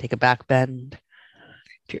 You can take a back bend.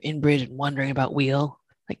 If you're in bridge and wondering about wheel,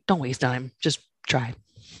 like don't waste time, just try.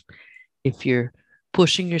 If you're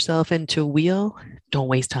pushing yourself into wheel, don't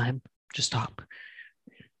waste time, just stop.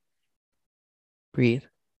 Breathe.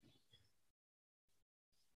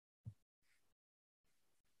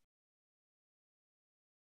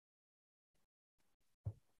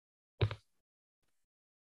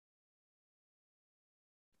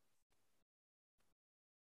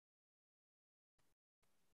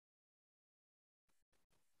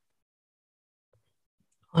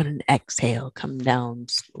 On an exhale, come down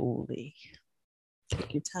slowly.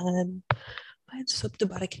 Take your time. Find Supta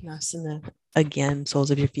Baddha Konasana. Again,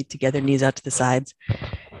 soles of your feet together, knees out to the sides.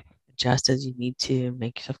 Adjust as you need to.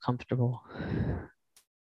 Make yourself comfortable.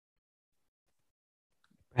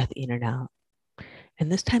 Breath in and out. And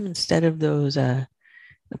this time, instead of those the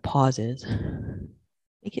pauses,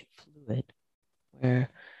 make it fluid, where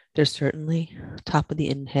there's certainly top of the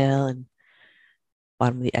inhale and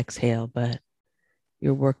bottom of the exhale, but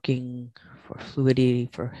you're working for fluidity,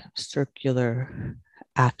 for circular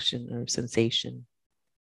action or sensation.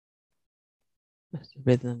 It's a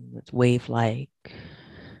rhythm that's wave-like.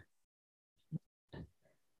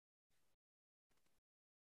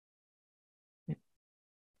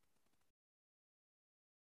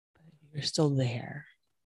 You're still there,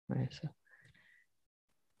 right? So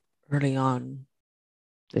early on,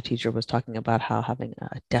 the teacher was talking about how having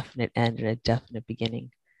a definite end and a definite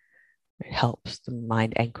beginning, it helps the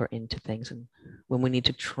mind anchor into things. And when we need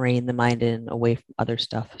to train the mind in away from other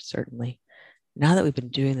stuff, certainly. Now that we've been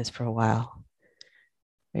doing this for a while,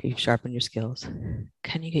 right, you've sharpened your skills.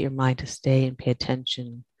 Can you get your mind to stay and pay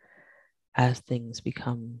attention as things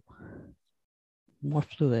become more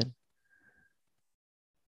fluid?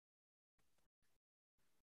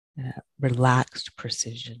 Relaxed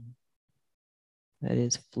precision, that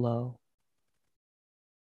is flow,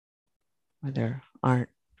 where there aren't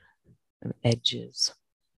edges,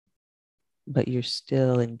 but you're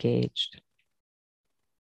still engaged.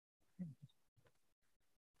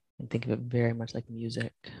 And think of it very much like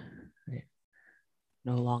music, right?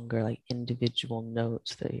 No longer like individual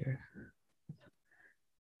notes that you're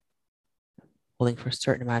holding for a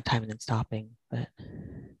certain amount of time and then stopping, but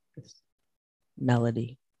this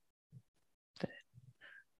melody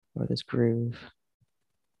or this groove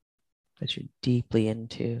that you're deeply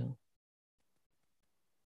into.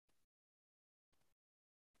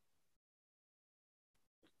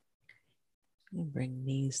 And bring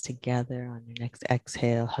knees together on your next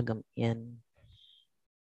exhale, hug them in.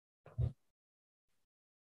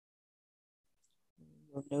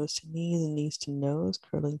 Nose to knees and knees to nose,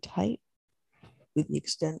 curling tight with the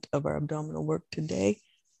extent of our abdominal work today.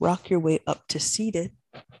 Rock your way up to seated.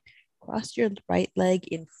 Cross your right leg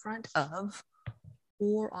in front of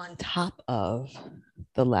or on top of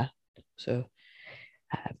the left. So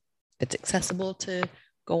if it's accessible to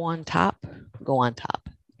go on top, go on top.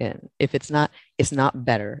 And if it's not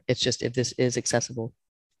better. It's just if this is accessible,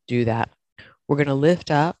 do that. We're going to lift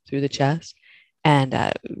up through the chest and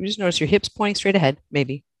just notice your hips pointing straight ahead,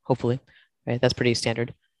 maybe, hopefully. Right? That's pretty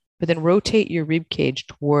standard. But then rotate your rib cage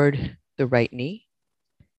toward the right knee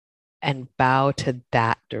and bow to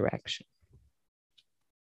that direction.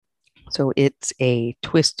 So it's a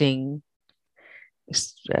twisting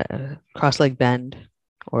cross leg bend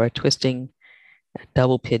or a twisting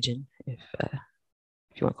double pigeon, if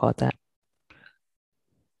you want to call it that.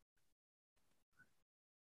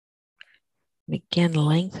 And again,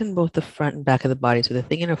 lengthen both the front and back of the body. So the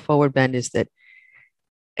thing in a forward bend is that,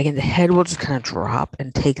 again, the head will just kind of drop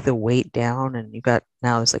and take the weight down. And you've got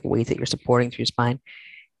now this like weight that you're supporting through your spine.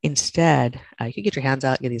 Instead, you can get your hands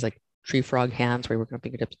out, get these like tree frog hands where you're working on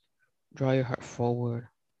fingertips. Draw your heart forward,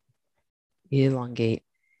 elongate,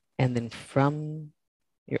 and then from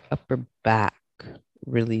your upper back,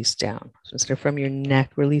 release down. So instead of from your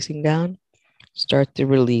neck releasing down, start the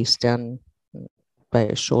release down by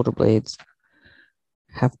your shoulder blades.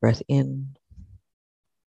 Have breath in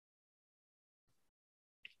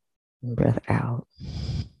and breath out.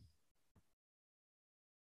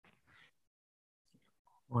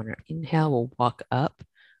 On our inhale, we'll walk up.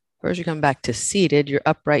 First, you come back to seated. You're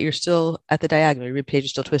upright. You're still at the diagonal. Your rib cage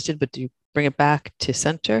is still twisted, but you bring it back to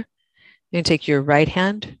center. You're going to take your right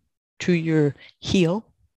hand to your heel,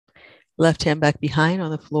 left hand back behind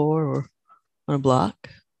on the floor or on a block.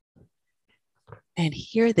 And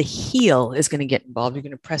here the heel is going to get involved. You're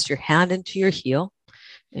going to press your hand into your heel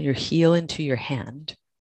and your heel into your hand.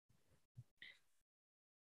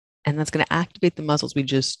 And that's going to activate the muscles we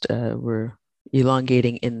just were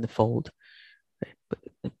elongating in the fold. Right?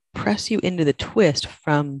 But press you into the twist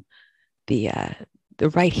from the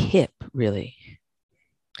right hip, really.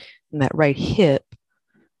 And that right hip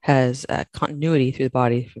has continuity through the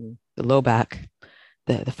body from the low back.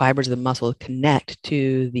 The fibers of the muscle connect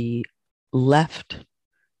to the left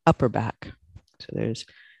upper back. So there's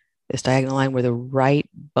this diagonal line where the right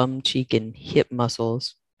bum cheek and hip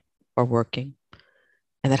muscles are working.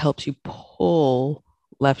 And that helps you pull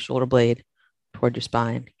left shoulder blade toward your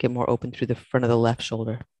spine, get more open through the front of the left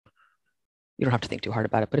shoulder. You don't have to think too hard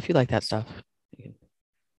about it, but if you like that stuff, you can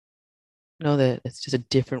know that it's just a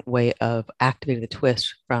different way of activating the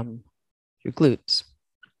twist from your glutes.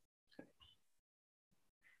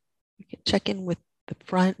 Check in with the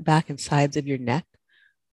front, back, and sides of your neck.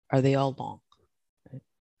 Are they all long? Right?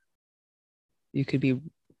 You could be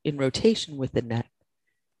in rotation with the neck,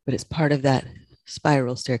 but it's part of that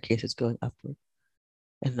spiral staircase that's going upward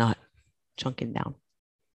and not chunking down.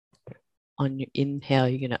 On your inhale,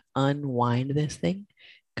 you're going to unwind this thing,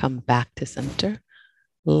 come back to center,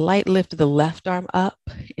 light lift the left arm up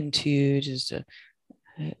into just a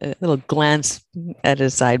little glance at a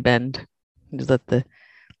side bend. Just let the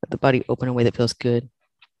body open in a way that feels good.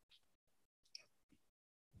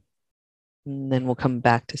 And then we'll come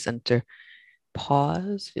back to center.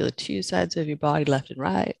 Pause, feel the two sides of your body, left and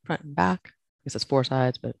right, front and back. I guess that's four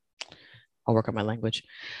sides, but I'll work on my language.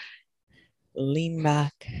 Lean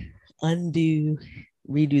back, undo,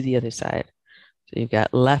 redo the other side. So you've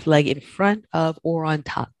got left leg in front of or on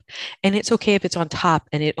top. And it's okay if it's on top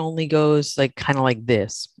and it only goes like kind of like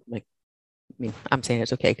this. Like, I mean, I'm saying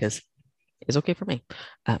it's okay because it's okay for me.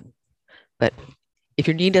 But if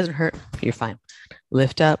your knee doesn't hurt, you're fine.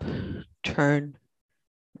 Lift up, turn,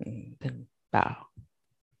 then bow.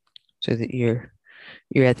 So that you're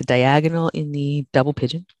at the diagonal in the double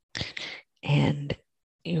pigeon. And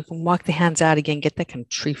you can walk the hands out again, get that kind of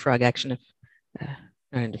tree frog action.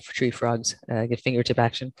 And for tree frogs, get fingertip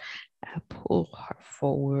action. Pull heart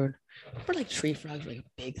forward. For like tree frogs were like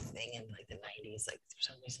a big thing in like the 90s. Like for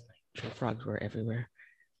some reason, like tree frogs were everywhere.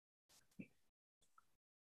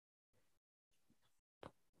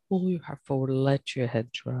 Pull your heart forward, let your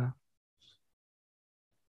head drop.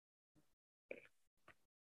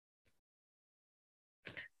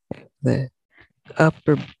 The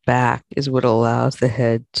upper back is what allows the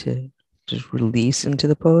head to just release into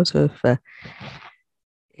the pose. So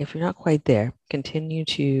if you're not quite there, continue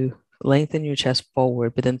to lengthen your chest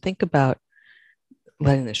forward, but then think about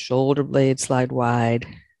letting the shoulder blade slide wide,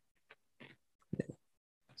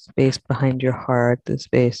 space behind your heart, the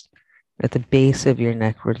space at the base of your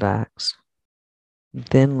neck relax.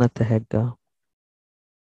 Then let the head go.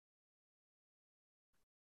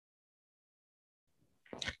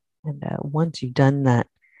 And once you've done that,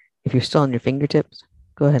 if you're still on your fingertips,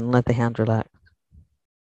 go ahead and let the hands relax.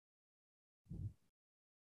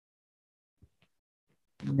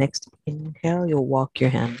 Next inhale, you'll walk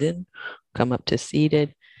your hands in, come up to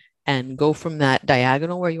seated, and go from that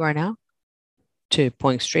diagonal where you are now to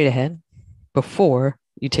pointing straight ahead before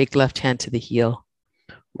you take left hand to the heel,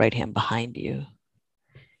 right hand behind you.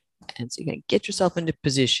 And so you're going to get yourself into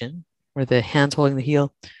position where the hand's holding the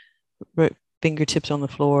heel, fingertips on the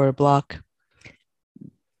floor, block.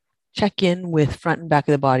 Check in with front and back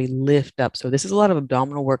of the body, lift up. So this is a lot of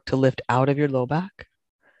abdominal work to lift out of your low back.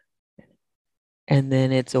 And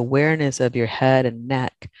then it's awareness of your head and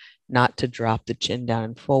neck, not to drop the chin down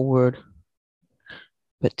and forward,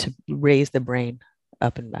 but to raise the brain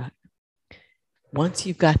up and back. Once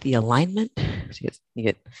you've got the alignment, so you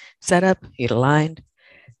get set up, you get aligned,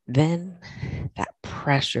 then that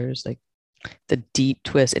pressure is like the deep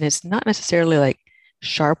twist. And it's not necessarily like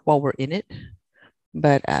sharp while we're in it,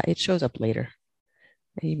 but it shows up later.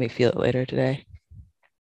 You may feel it later today.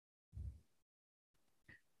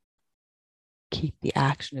 Keep the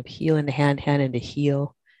action of heel into hand, hand into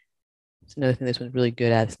heel. It's another thing this one's really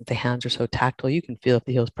good at. Since the hands are so tactile, you can feel if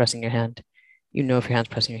the heel is pressing your hand. You know if your hand's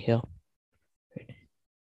pressing your heel.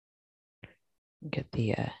 Get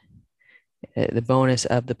the bonus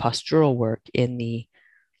of the postural work in the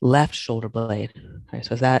left shoulder blade. Right,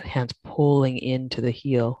 so as that hand's pulling into the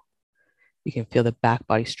heel, you can feel the back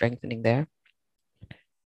body strengthening there.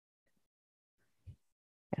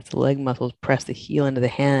 As the leg muscles press the heel into the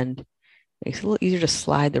hand, it makes it a little easier to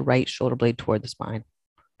slide the right shoulder blade toward the spine.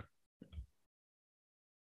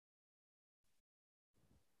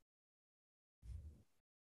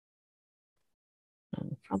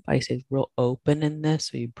 The front body stays real open in this,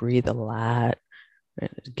 so you breathe a lot,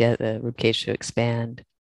 right? Get the ribcage to expand.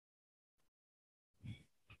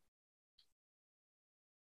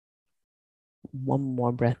 One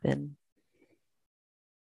more breath in.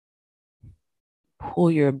 Pull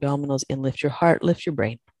your abdominals in, lift your heart, lift your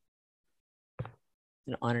brain.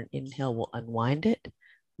 And on an inhale, we'll unwind it.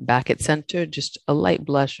 Back at center, just a light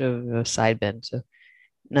blush of a side bend. So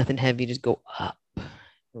nothing heavy, just go up,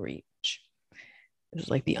 reach. This is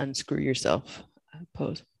like the unscrew yourself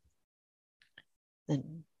pose.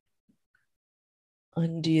 Then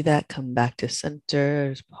undo that, come back to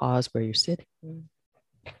center, just pause where you're sitting.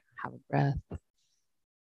 Have a breath.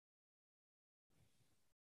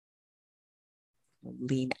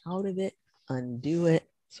 Lean out of it, undo it.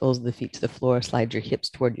 Soles of the feet to the floor, slide your hips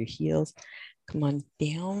toward your heels. Come on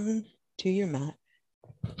down to your mat.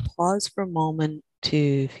 Pause for a moment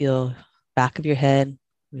to feel back of your head,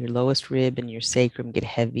 Your lowest rib and your sacrum get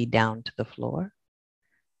heavy down to the floor.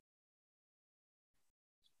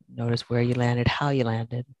 Notice where you landed, how you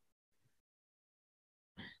landed.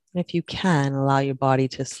 And if you can, allow your body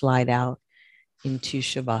to slide out into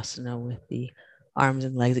Shavasana with the arms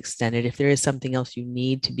and legs extended. If there is something else you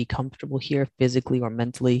need to be comfortable here, physically or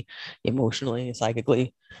mentally, emotionally,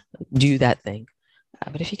 psychically, do that thing.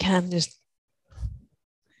 But if you can, just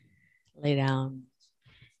lay down.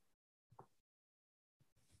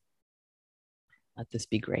 Let this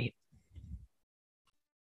be great.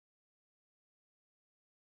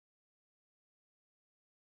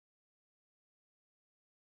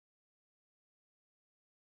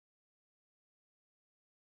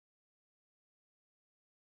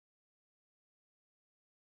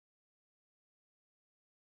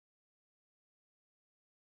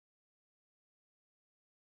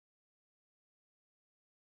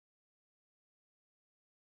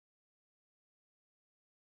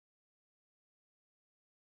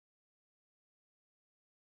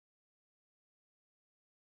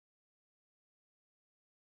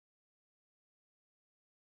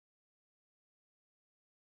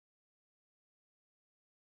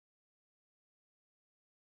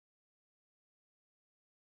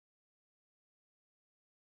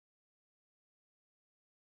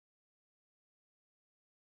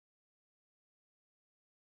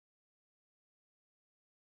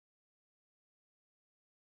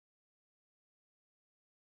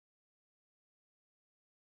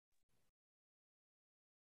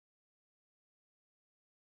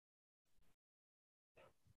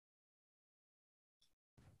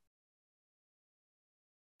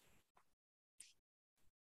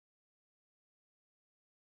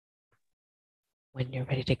 When you're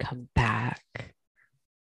ready to come back,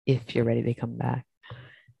 if you're ready to come back,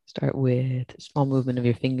 start with a small movement of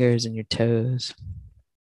your fingers and your toes.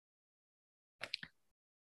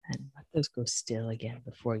 And let those go still again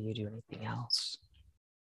before you do anything else.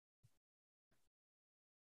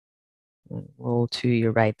 And roll to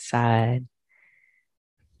your right side.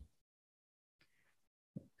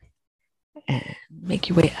 And make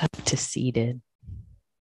your way up to seated.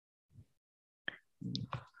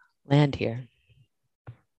 Land here.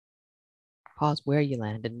 Pause where you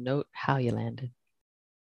landed. Note how you landed.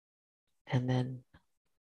 And then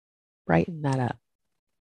brighten that up.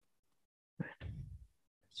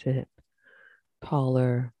 Sit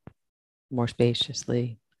taller, more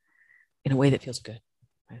spaciously, in a way that feels good.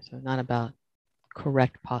 Right? So not about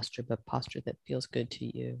correct posture, but posture that feels good to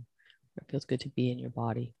you. Or it feels good to be in your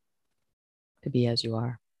body, to be as you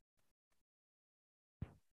are,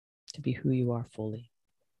 to be who you are fully.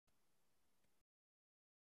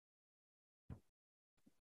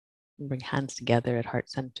 And bring hands together at heart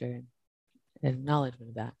center, an acknowledgement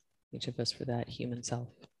of that, each of us for that human self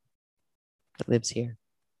that lives here.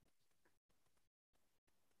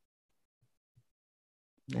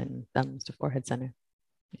 And thumbs to forehead center,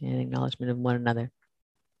 an acknowledgement of one another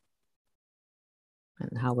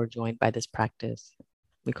and how we're joined by this practice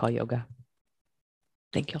we call yoga.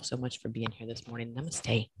 Thank you all so much for being here this morning.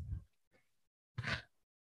 Namaste.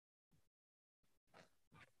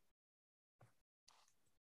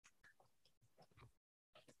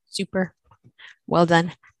 Super. Well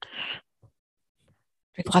done.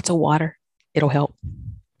 Drink lots of water. It'll help.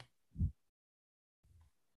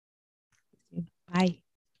 Bye.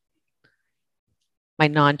 My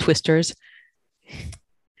non-twisters.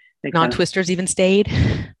 Non-twisters even stayed.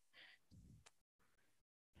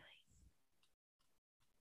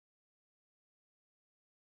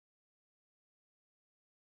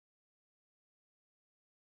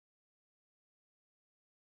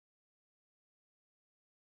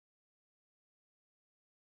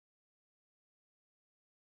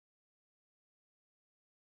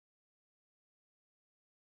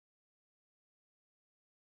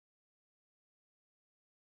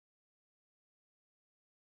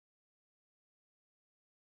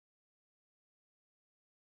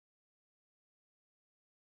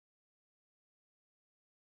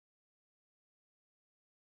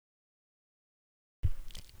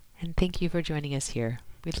 And thank you for joining us here.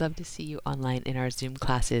 We'd love to see you online in our Zoom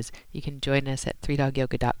classes. You can join us at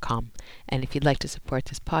 3dogyoga.com. And if you'd like to support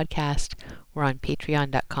this podcast, we're on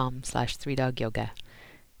patreon.com/3dogyoga.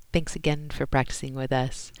 Thanks again for practicing with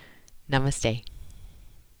us. Namaste.